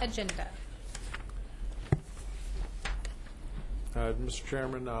 Consent agenda. Mr.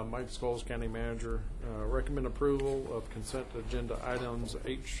 Chairman, Mike Scholes, County Manager, recommend approval of consent agenda items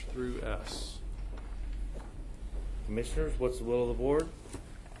H through S. Commissioners, what's the will of the board?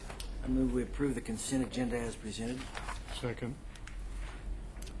 I move we approve the consent agenda as presented. Second.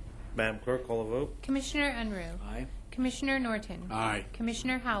 Madam Clerk, call the vote. Commissioner Unruh. Aye. Commissioner Norton. Aye.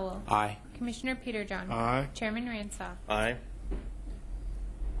 Commissioner Howell. Aye. Commissioner Peterjohn. Aye. Chairman Ransah. Aye.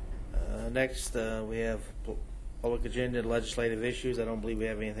 Next, we have public agenda, legislative issues. I don't believe we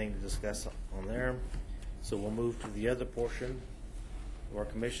have anything to discuss on there. So we'll move to the other portion of our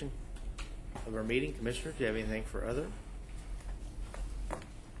commission, of our meeting. Commissioner, do you have anything for other?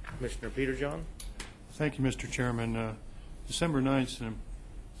 Commissioner Peterjohn? Thank you, Mr. Chairman. December 9th is a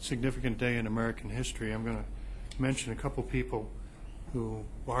significant day in American history. I'm going to mention a couple people who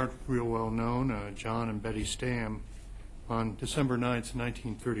aren't real well known, John and Betty Stam. On December 9th,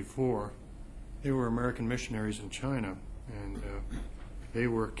 1934, they were American missionaries in China, and they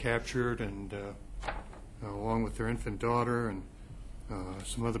were captured, and along with their infant daughter and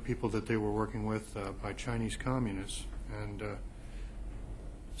some other people that they were working with by Chinese communists. And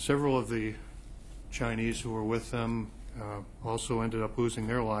several of the Chinese who were with them also ended up losing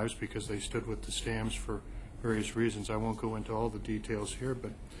their lives because they stood with the Stams for various reasons. I won't go into all the details here,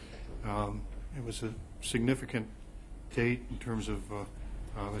 but it was a significant date in terms of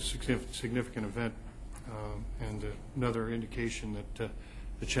a significant event and another indication that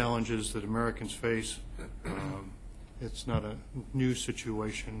the challenges that Americans face, it's not a new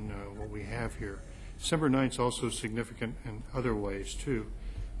situation, what we have here. December 9th is also significant in other ways, too.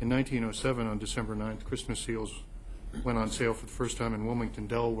 In 1907, on December 9th, Christmas seals went on sale for the first time in Wilmington,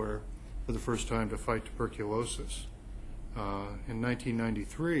 Delaware, for the first time to fight tuberculosis. In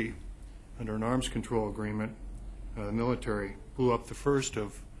 1993, under an arms control agreement, the military blew up the first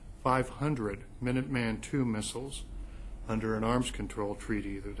of 500 Minuteman II missiles under an arms control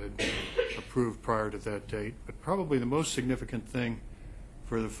treaty that had been approved prior to that date. But probably the most significant thing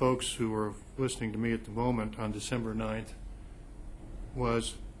for the folks who are listening to me at the moment on December 9th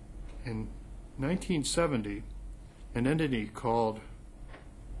was in 1970, an entity called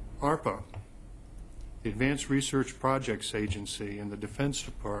ARPA, the Advanced Research Projects Agency in the Defense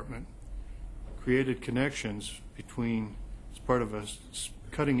Department, created connections between, as part of a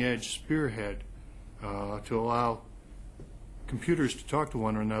cutting-edge spearhead, to allow computers to talk to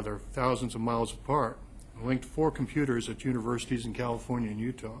one another thousands of miles apart. It linked 4 computers at universities in California and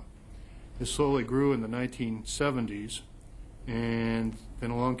Utah. This slowly grew in the 1970s, and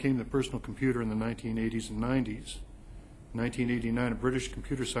then along came the personal computer in the 1980s and 90s. In 1989, a British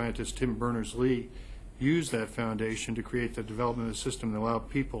computer scientist, Tim Berners-Lee, used that foundation to create the development of a system that allowed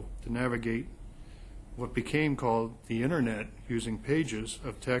people to navigate what became called the Internet using pages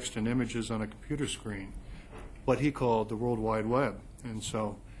of text and images on a computer screen, what he called the World Wide Web. And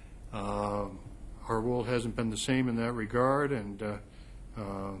so our world hasn't been the same in that regard, and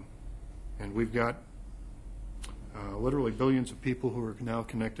we've got literally billions of people who are now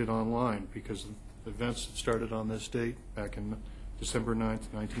connected online because of events that started on this date back in December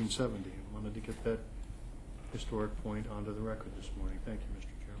 9th, 1970. I wanted to get that historic point onto the record this morning. Thank you, Mr.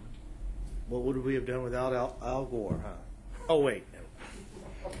 Chairman. What would we have done without Al Gore, huh? Oh, wait. No.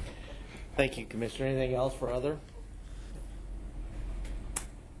 Thank you, Commissioner. Anything else for other?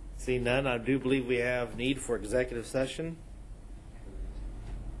 Seeing none, I do believe we have need for executive session.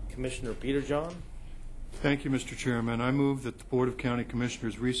 Commissioner Peterjohn. Thank you, Mr. Chairman. I move that the Board of County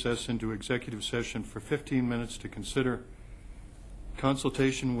Commissioners recess into executive session for 15 minutes to consider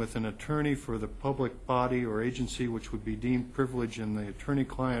consultation with an attorney for the public body or agency which would be deemed privileged in the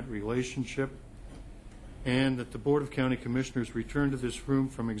attorney-client relationship, and that the Board of County Commissioners return to this room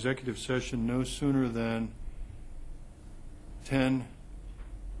from executive session no sooner than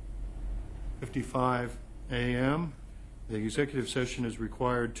 10:55 a.m. The executive session is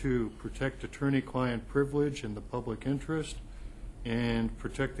required to protect attorney-client privilege in the public interest and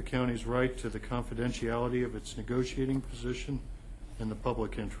protect the county's right to the confidentiality of its negotiating position in the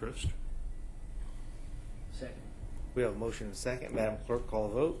public interest. Second. We have a motion and a second. Madam Clerk, call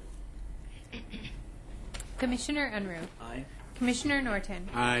the vote. Commissioner Unruh. Aye. Commissioner Norton.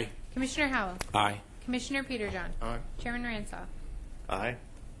 Aye. Commissioner Howell. Aye. Commissioner Peterjohn. Aye. Chairman Ransah. Aye.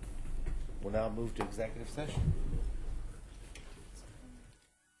 We'll now move to executive session.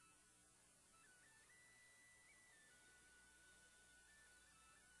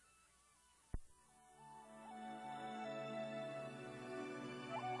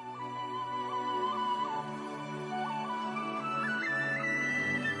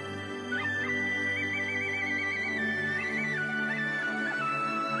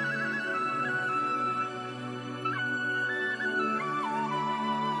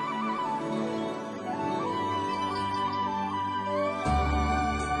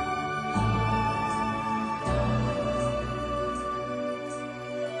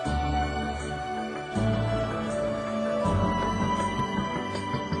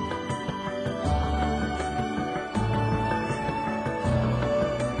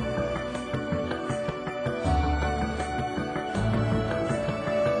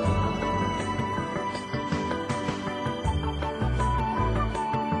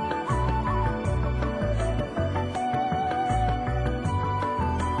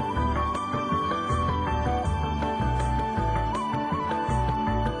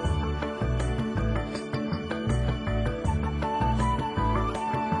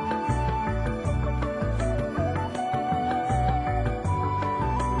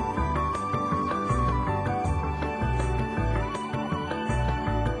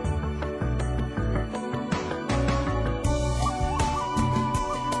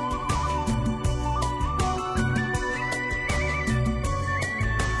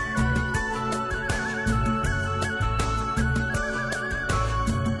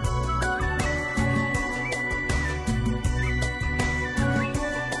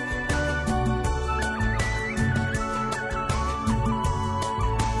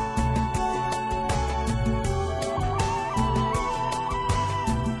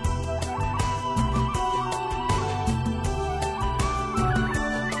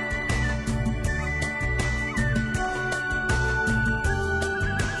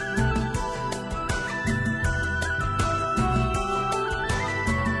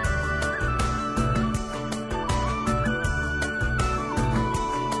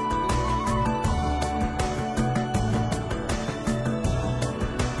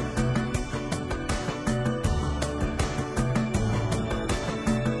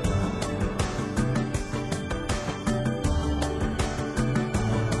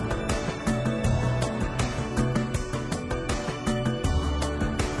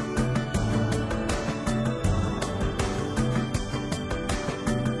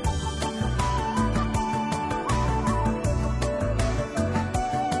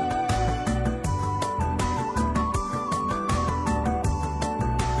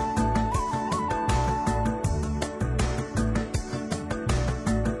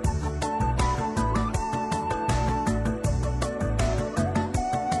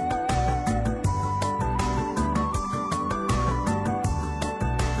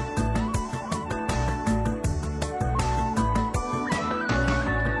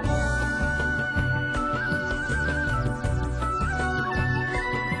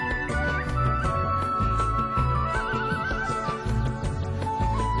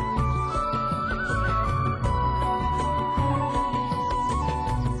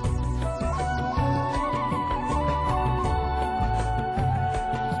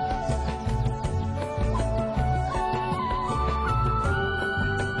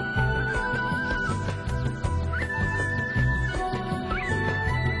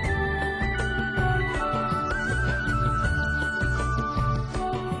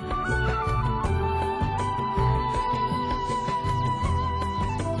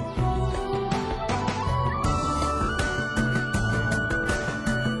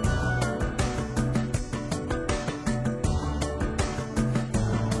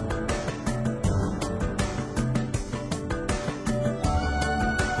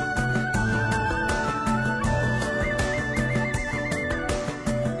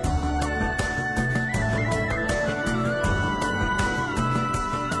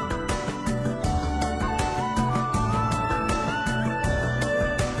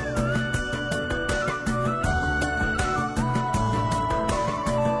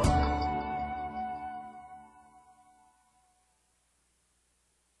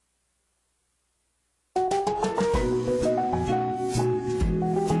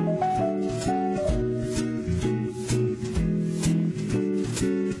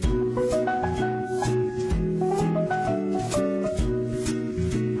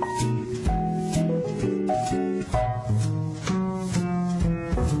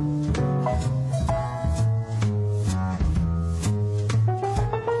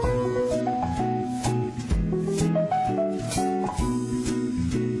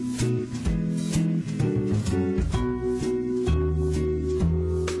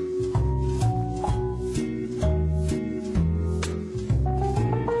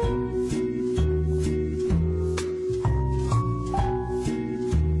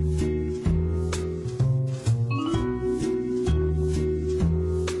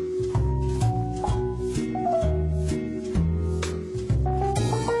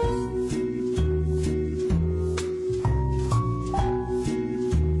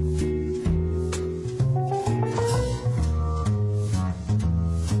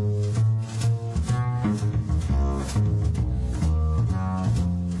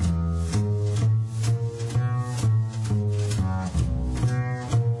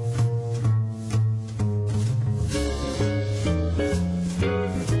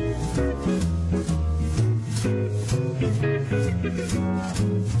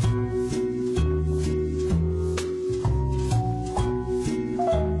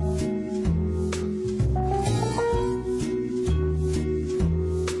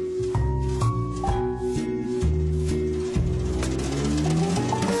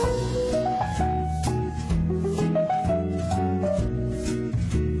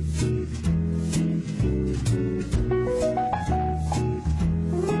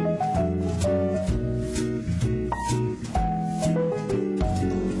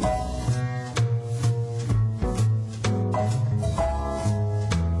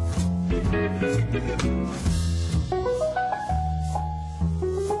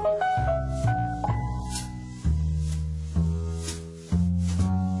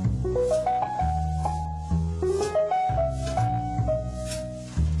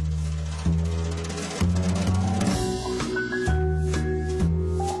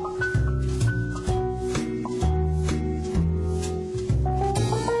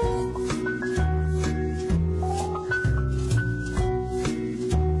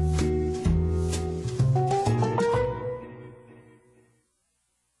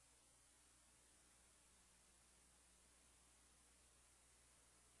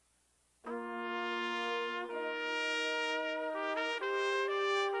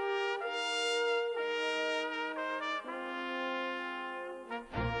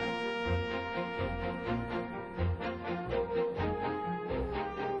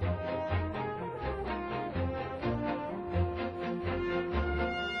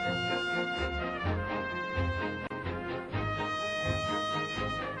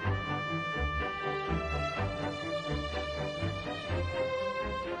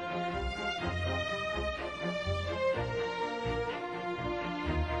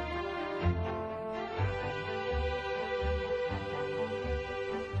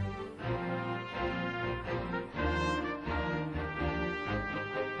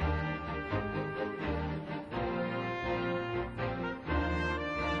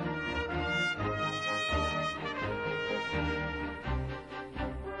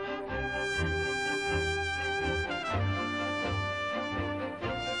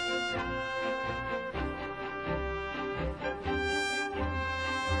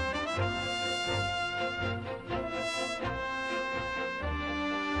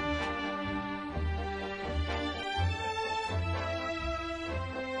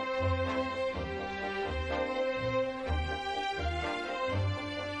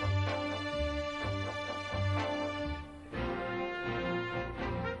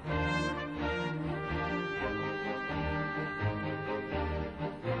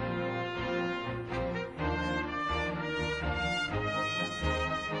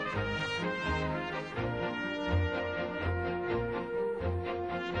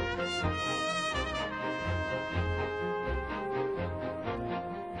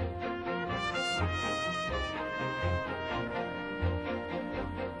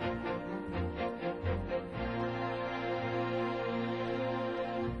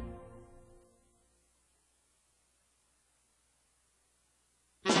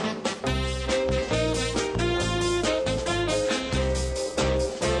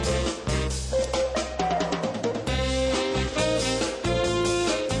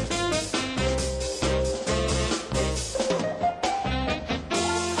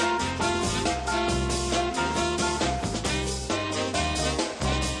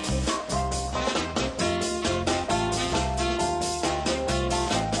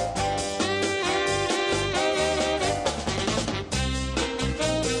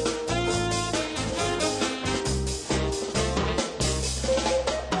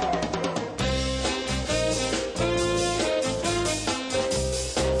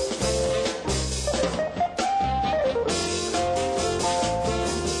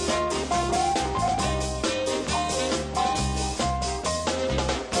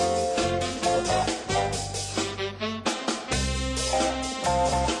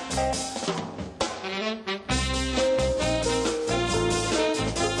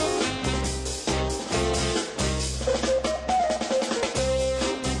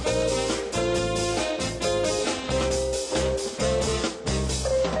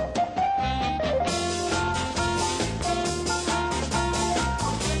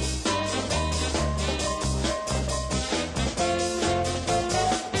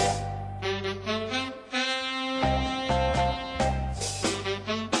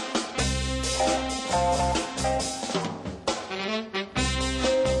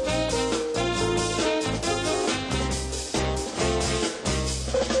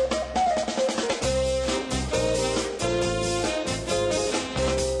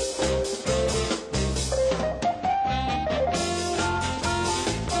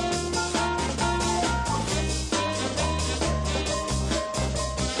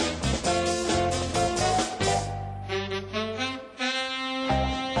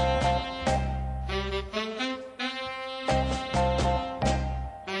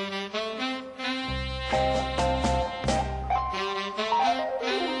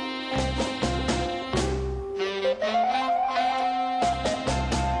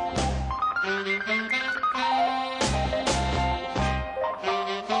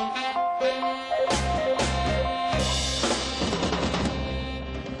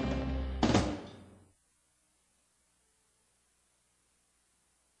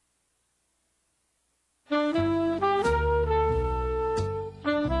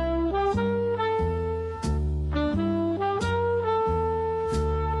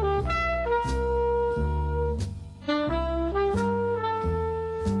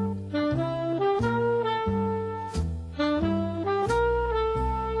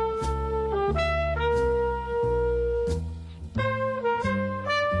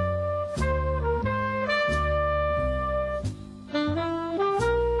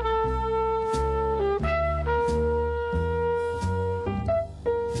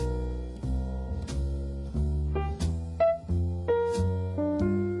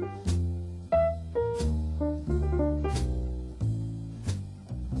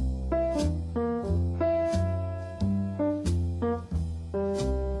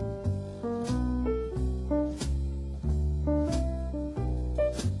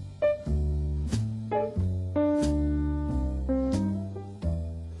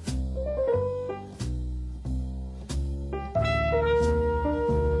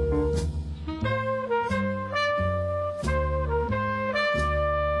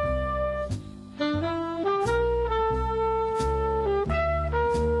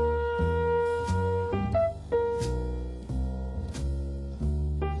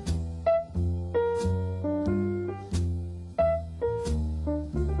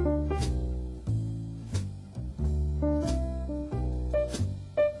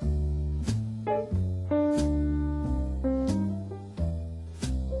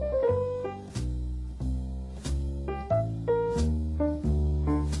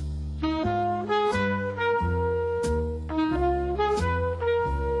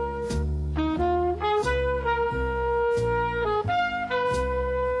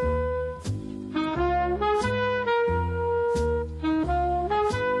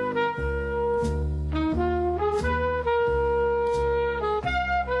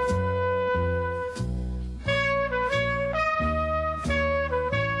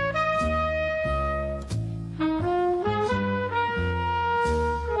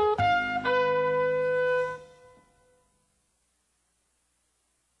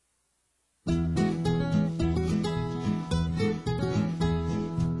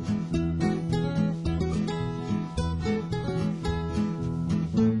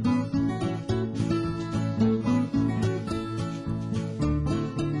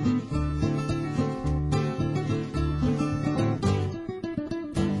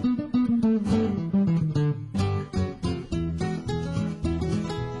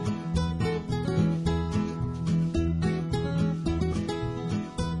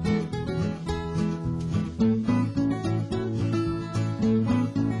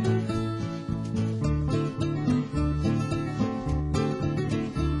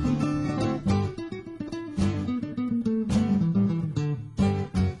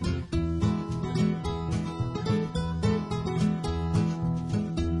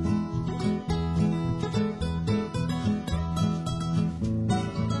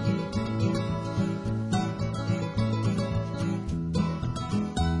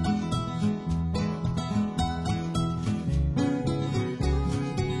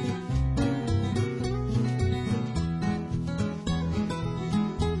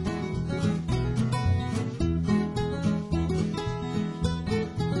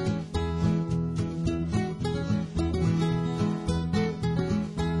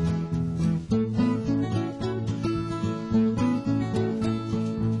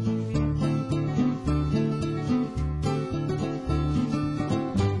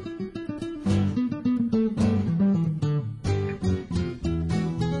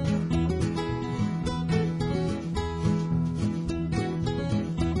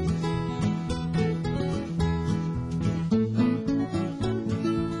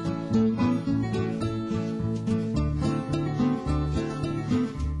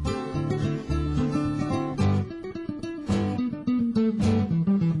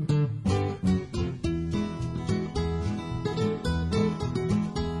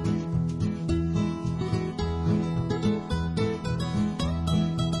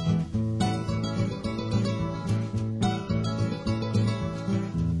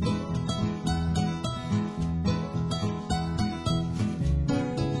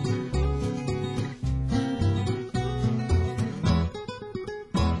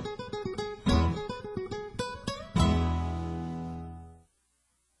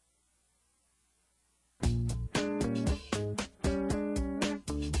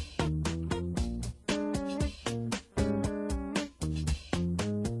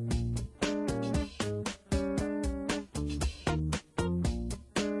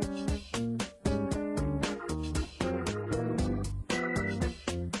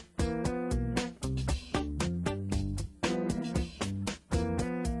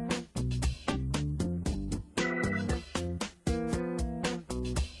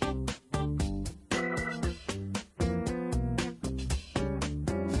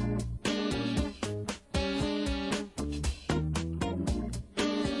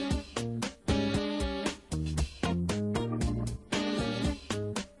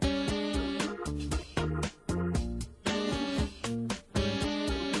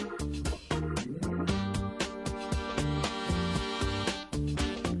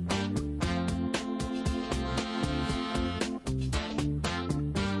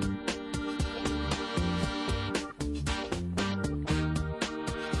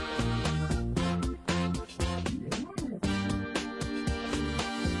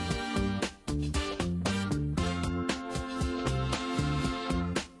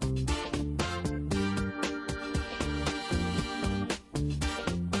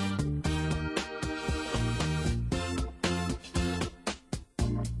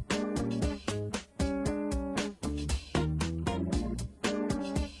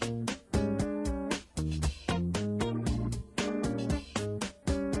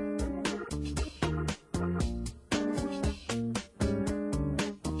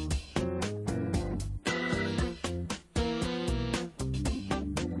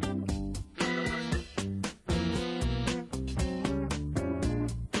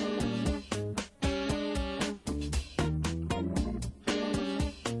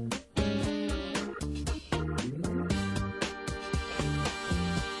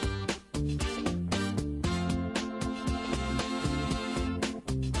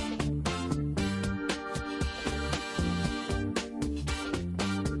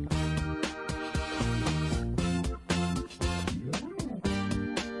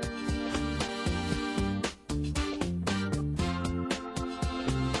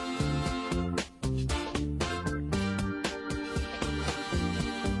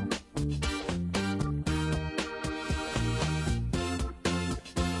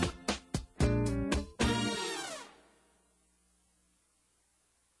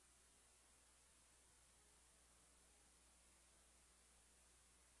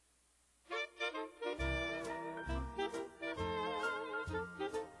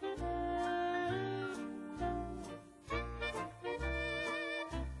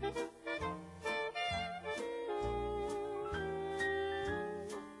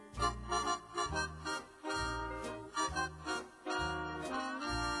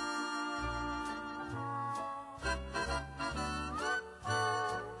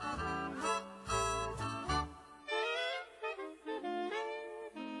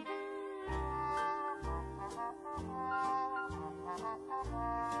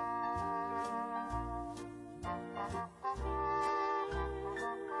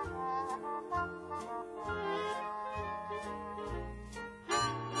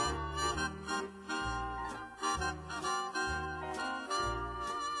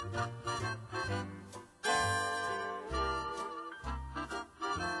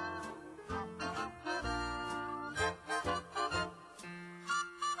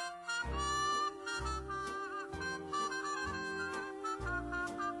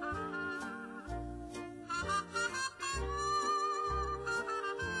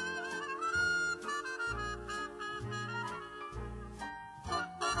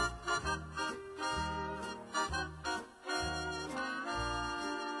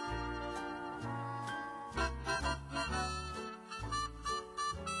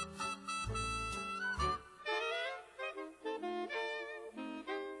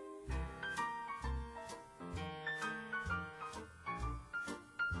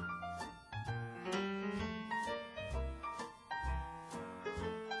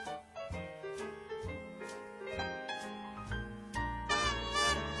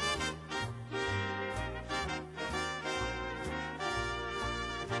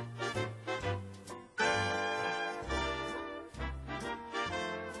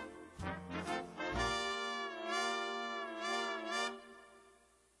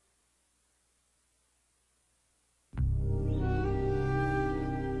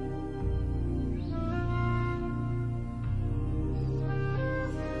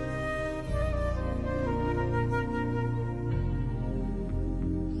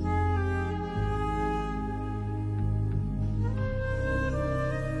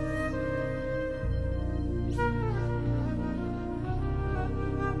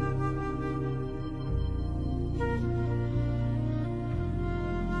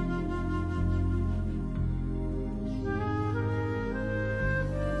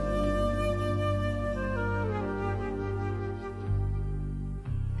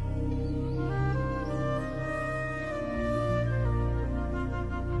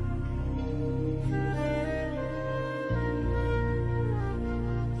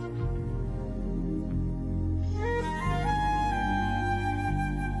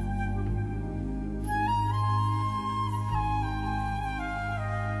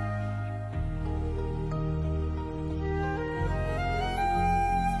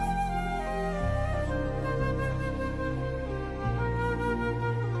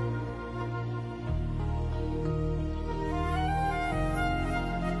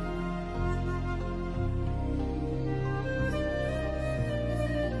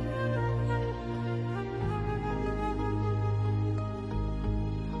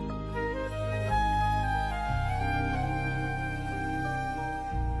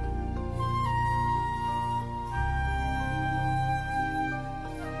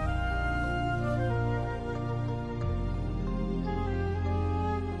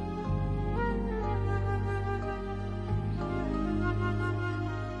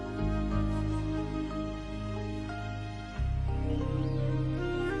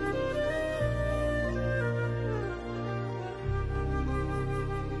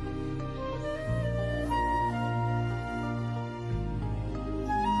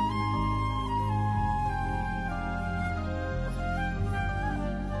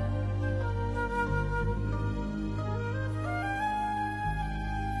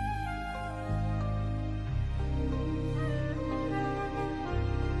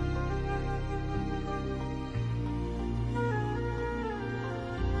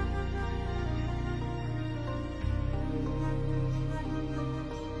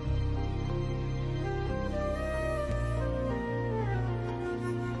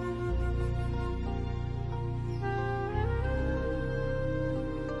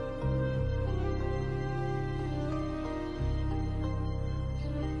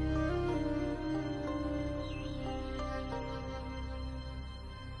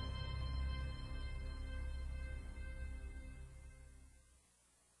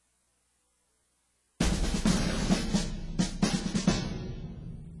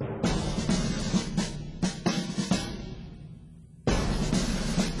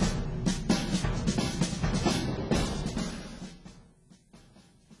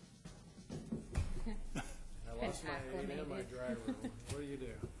 in my dry room. What do you do?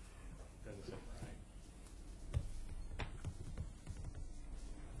 Doesn't seem right.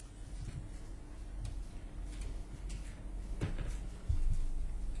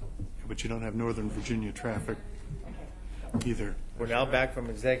 But you don't have Northern Virginia traffic either. We're now back from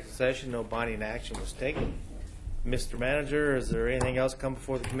executive session. No binding action was taken. Mr. Manager, is there anything else come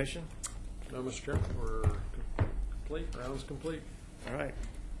before the commission? No, Mr. Chairman, we're complete. Round's complete. All right.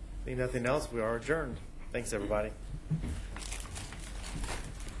 Seeing nothing else, we are adjourned. Thanks, everybody.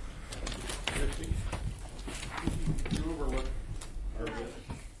 You overlooked our business.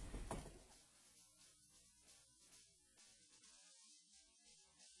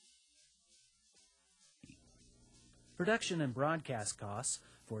 Production and broadcast costs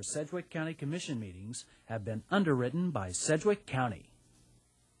for Sedgwick County Commission meetings have been underwritten by Sedgwick County.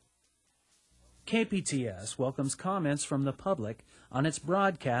 KPTS welcomes comments from the public on its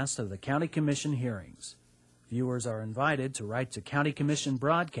broadcast of the County Commission hearings. Viewers are invited to write to County Commission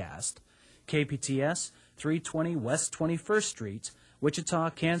Broadcast, KPTS 320 West 21st Street,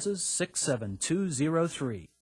 Wichita, Kansas 67203.